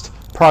first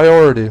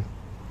priority,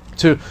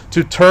 to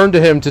turn to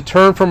Him, to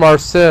turn from our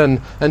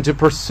sin, and to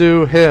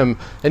pursue Him.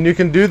 And you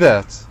can do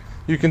that.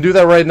 You can do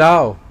that right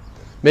now.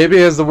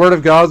 Maybe as the Word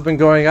of God has been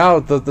going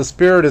out, the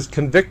Spirit is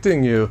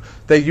convicting you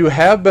that you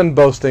have been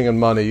boasting in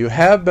money, you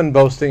have been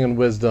boasting in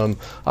wisdom,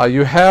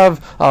 you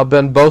have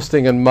been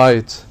boasting in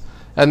might.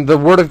 And the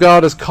Word of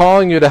God is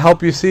calling you to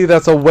help you see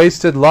that's a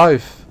wasted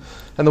life.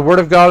 And the Word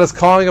of God is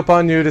calling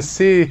upon you to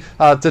see,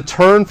 to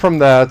turn from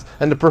that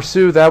and to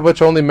pursue that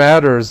which only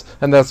matters,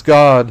 and that's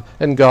God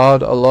and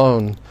God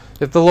alone.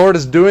 If the Lord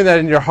is doing that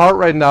in your heart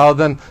right now,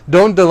 then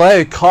don't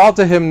delay. Call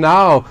to Him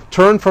now.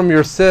 Turn from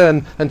your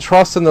sin and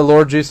trust in the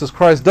Lord Jesus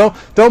Christ.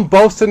 Don't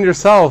boast in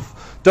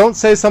yourself. Don't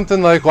say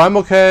something like, well, I'm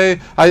okay.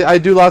 I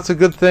do lots of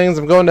good things.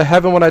 I'm going to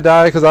heaven when I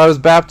die because I was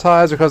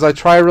baptized or because I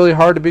try really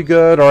hard to be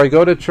good or I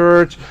go to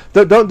church.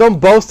 Don't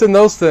boast in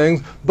those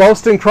things.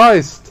 Boast in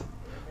Christ.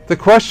 The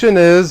question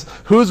is,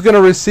 who's going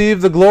to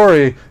receive the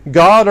glory,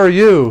 God or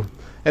you?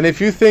 And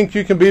if you think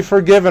you can be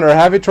forgiven or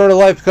have eternal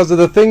life because of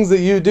the things that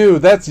you do,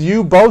 that's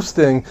you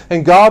boasting,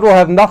 and God will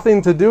have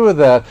nothing to do with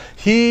that.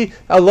 He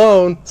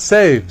alone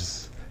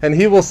saves, and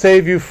He will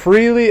save you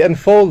freely and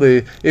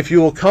fully if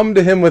you will come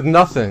to Him with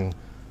nothing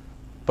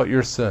but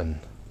your sin.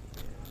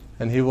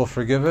 And He will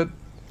forgive it,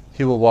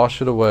 He will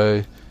wash it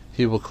away,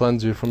 He will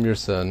cleanse you from your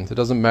sin. It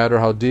doesn't matter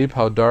how deep,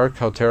 how dark,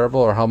 how terrible,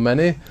 or how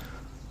many,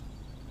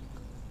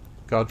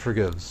 God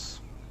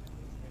forgives.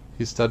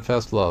 He's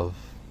steadfast love.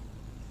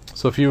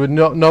 So if you would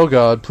know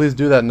God, please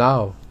do that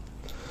now.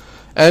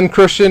 And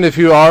Christian, if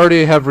you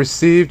already have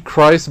received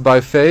Christ by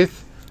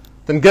faith,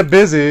 then get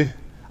busy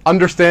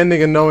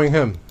understanding and knowing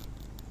Him.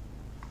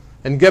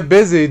 And get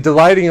busy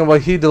delighting in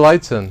what He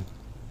delights in.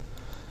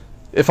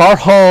 If our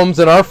homes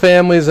and our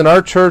families and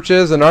our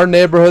churches and our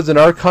neighborhoods and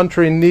our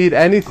country need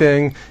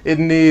anything, it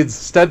needs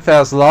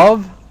steadfast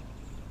love,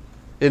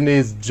 it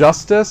needs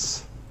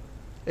justice,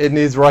 it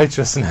needs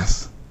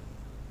righteousness.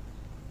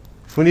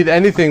 If we need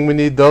anything, we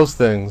need those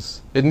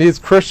things. It needs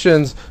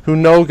Christians who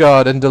know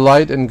God and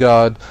delight in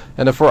God.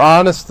 And if we're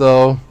honest,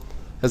 though,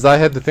 as I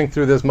had to think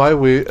through this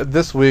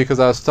this week as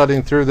I was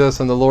studying through this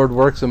and the Lord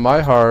works in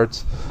my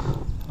heart,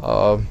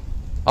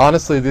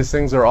 honestly, these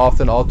things are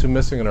often all too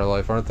missing in our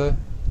life, aren't they?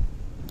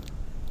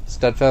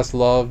 Steadfast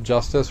love,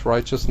 justice,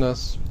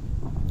 righteousness.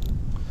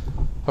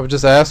 I would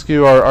just ask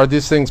you, are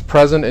these things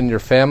present in your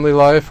family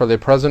life? Are they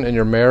present in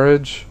your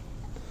marriage?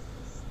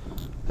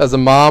 As a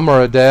mom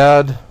or a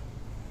dad,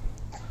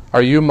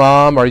 are you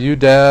mom? Are you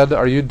dad?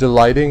 Are you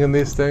delighting in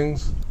these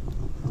things?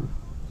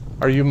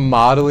 Are you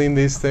modeling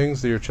these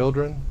things to your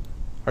children?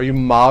 Are you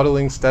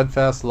modeling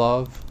steadfast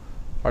love?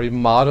 Are you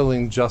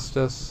modeling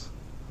justice?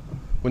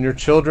 When your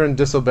children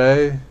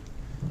disobey,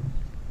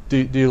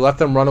 do you let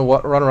them run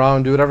around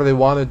and do whatever they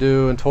want to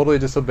do and totally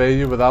disobey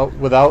you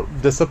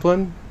without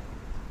discipline?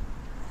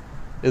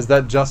 Is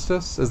that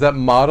justice? Is that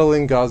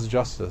modeling God's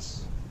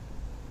justice?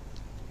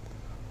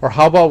 Or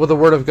how about with the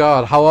Word of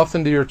God? How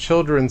often do your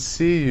children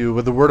see you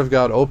with the Word of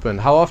God open?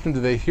 How often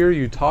do they hear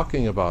you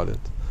talking about it?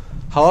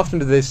 How often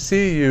do they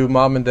see you,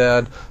 mom and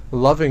dad,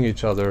 loving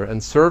each other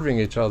and serving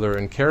each other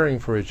and caring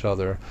for each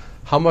other?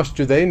 How much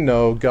do they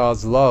know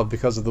God's love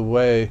because of the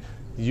way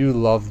you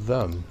love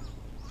them?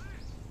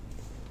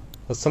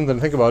 That's something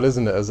to think about,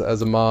 isn't it,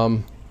 as a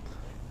mom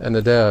and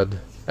a dad?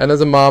 And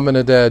as a mom and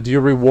a dad, do you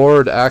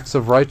reward acts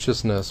of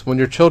righteousness? When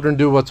your children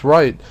do what's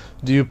right,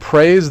 do you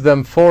praise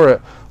them for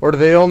it? Or do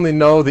they only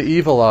know the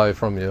evil eye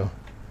from you?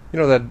 You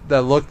know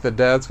that look that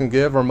dads can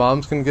give or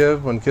moms can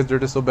give when kids are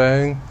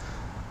disobeying?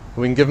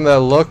 We can give them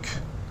that look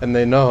and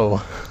they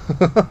know.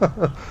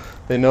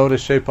 They know to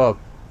shape up.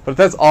 But if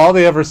that's all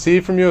they ever see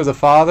from you as a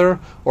father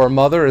or a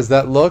mother is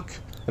that look,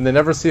 and they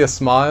never see a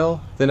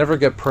smile, they never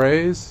get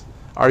praise,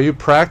 are you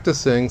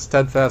practicing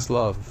steadfast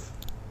love?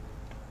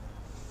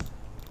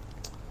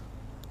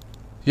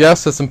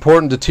 Yes, it's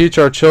important to teach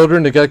our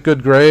children to get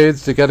good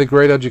grades, to get a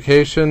great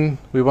education.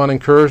 We want to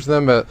encourage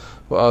them at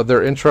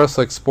their interests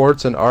like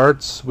sports and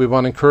arts. We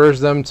want to encourage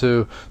them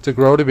to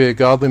grow to be a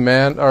godly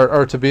man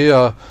or to be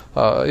a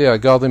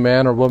godly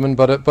man or woman.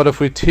 But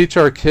if we teach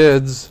our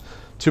kids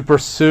to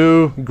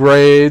pursue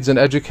grades and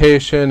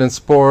education and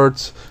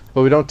sports,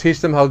 but we don't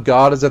teach them how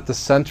God is at the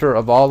center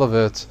of all of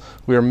it,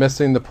 we are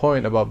missing the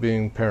point about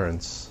being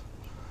parents.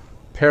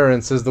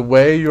 Parents is the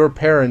way you're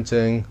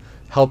parenting,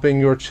 helping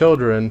your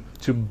children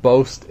to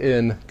boast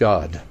in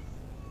God.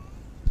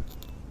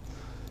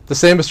 The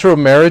same is true of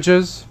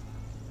marriages.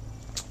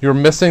 You're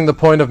missing the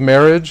point of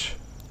marriage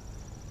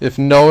if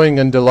knowing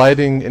and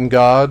delighting in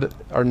God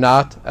are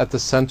not at the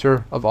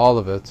center of all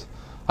of it.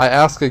 I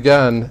ask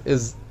again,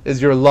 is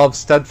your love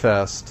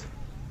steadfast?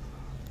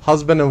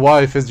 Husband and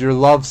wife, is your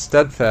love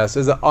steadfast?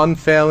 Is it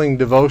unfailing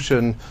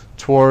devotion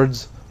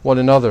towards one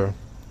another?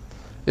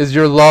 Is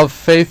your love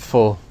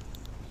faithful?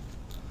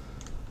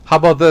 How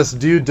about this?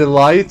 Do you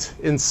delight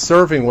in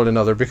serving one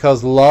another?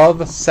 Because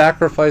love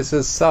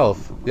sacrifices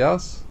self.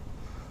 Yes?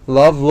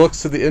 Love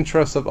looks to the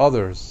interests of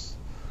others.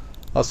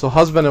 So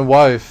husband and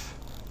wife,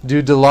 do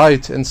you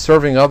delight in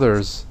serving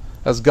others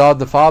as God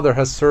the Father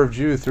has served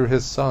you through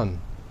his Son,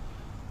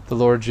 the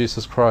Lord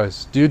Jesus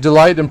Christ? Do you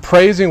delight in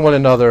praising one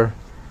another?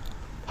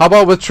 How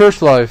about with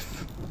church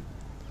life?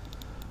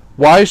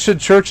 Why should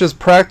churches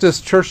practice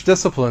church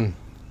discipline?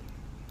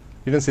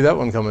 You didn't see that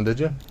one coming, did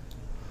you?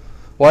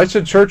 Why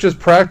should churches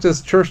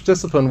practice church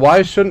discipline?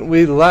 Why shouldn't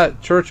we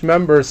let church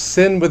members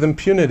sin with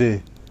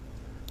impunity?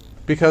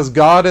 Because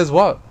God is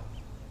what?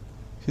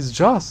 He's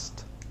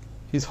just.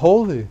 He's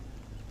holy.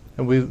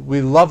 And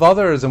we love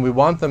others and we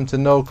want them to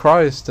know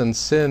Christ, and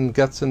sin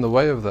gets in the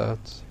way of that.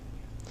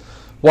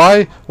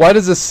 Why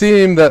does it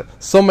seem that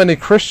so many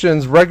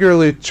Christians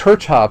regularly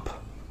church hop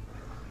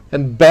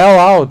and bail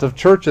out of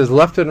churches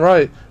left and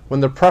right when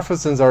their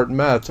preferences aren't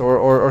met,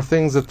 or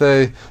things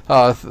that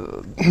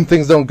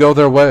things don't go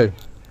their way?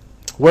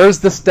 Where's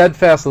the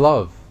steadfast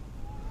love?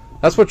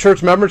 That's what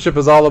church membership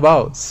is all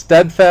about.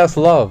 Steadfast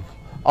love.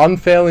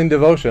 Unfailing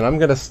devotion. I'm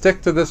going to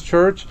stick to this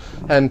church,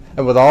 and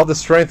with all the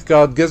strength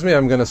God gives me,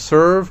 I'm going to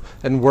serve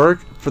and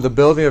work for the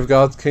building of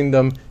God's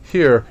kingdom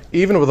here,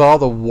 even with all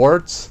the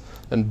warts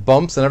and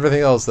bumps and everything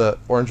else that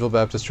Orangeville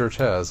Baptist Church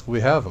has. We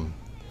have them.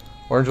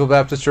 Orangeville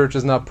Baptist Church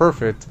is not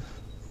perfect.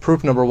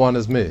 Proof number one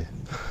is me.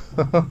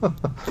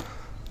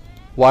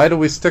 Why do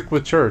we stick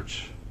with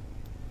church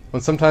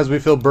when sometimes we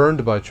feel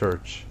burned by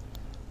church?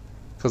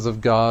 Because of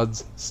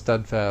God's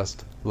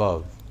steadfast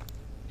love.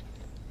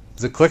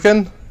 Is it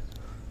clicking?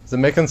 Is it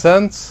making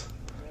sense?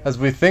 As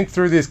we think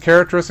through these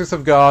characteristics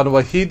of God and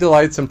what he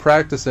delights in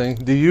practicing,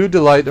 do you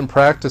delight in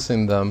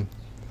practicing them?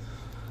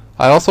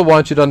 I also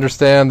want you to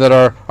understand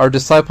that our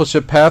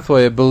discipleship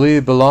pathway,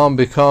 believe, belong,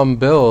 become,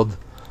 build,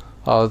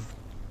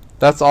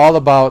 that's all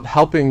about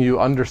helping you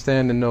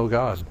understand and know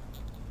God.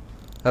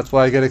 That's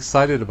why I get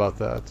excited about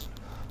that.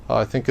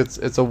 I think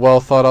it's a well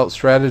thought out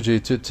strategy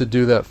to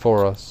do that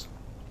for us.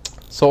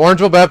 So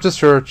Orangeville Baptist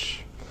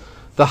Church,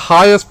 the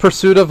highest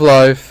pursuit of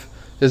life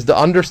is to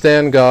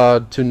understand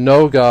God, to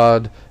know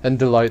God, and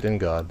delight in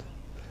God.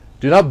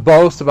 Do not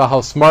boast about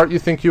how smart you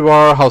think you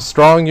are, how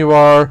strong you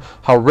are,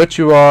 how rich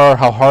you are,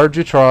 how hard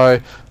you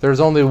try. There's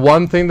only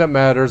one thing that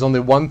matters,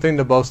 only one thing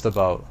to boast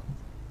about.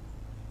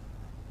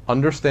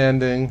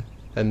 Understanding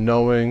and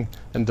knowing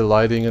and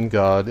delighting in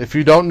God. If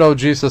you don't know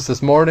Jesus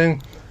this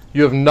morning,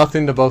 you have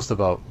nothing to boast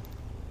about.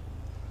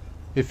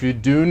 If you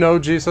do know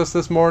Jesus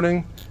this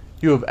morning,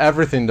 you have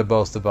everything to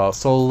boast about.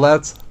 So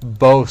let's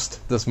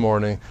boast this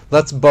morning.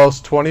 Let's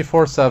boast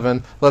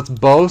 24/7. Let's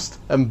boast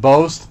and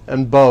boast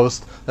and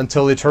boast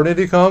until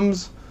eternity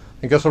comes.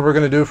 And guess what we're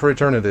going to do for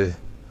eternity?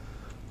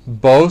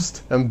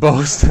 Boast and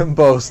boast and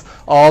boast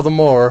all the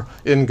more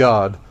in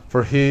God,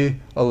 for he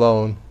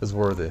alone is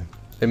worthy.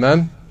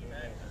 Amen?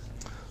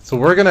 So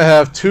we're going to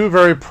have two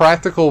very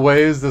practical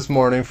ways this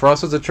morning for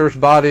us as a church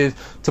body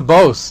to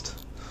boast.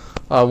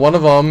 One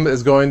of them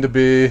is going to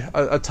be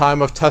a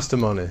time of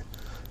testimony.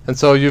 And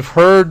so you've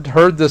heard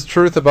this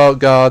truth about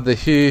God, that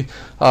he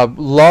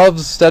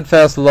loves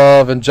steadfast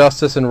love and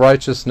justice and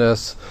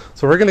righteousness.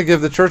 So we're going to give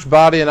the church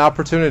body an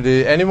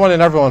opportunity, anyone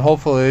and everyone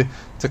hopefully,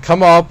 to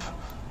come up.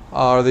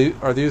 Are they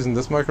using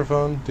this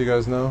microphone? Do you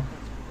guys know?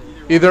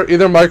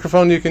 Either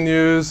microphone you can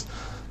use.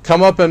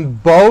 Come up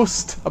and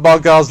boast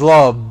about God's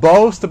love.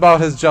 Boast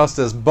about his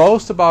justice.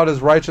 Boast about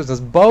his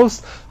righteousness.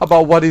 Boast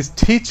about what he's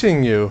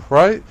teaching you,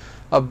 right?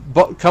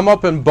 Come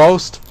up and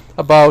boast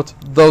about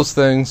those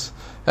things.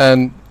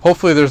 And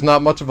hopefully there's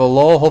not much of a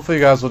lull. Hopefully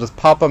you guys will just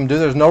pop up and do.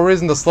 There's no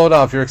reason to slow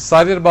down. If you're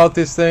excited about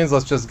these things,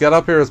 let's just get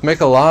up here, let's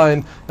make a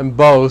line and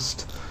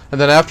boast.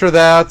 And then after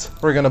that,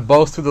 we're going to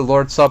boast through the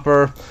Lord's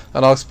Supper.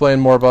 And I'll explain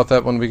more about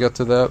that when we get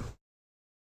to that.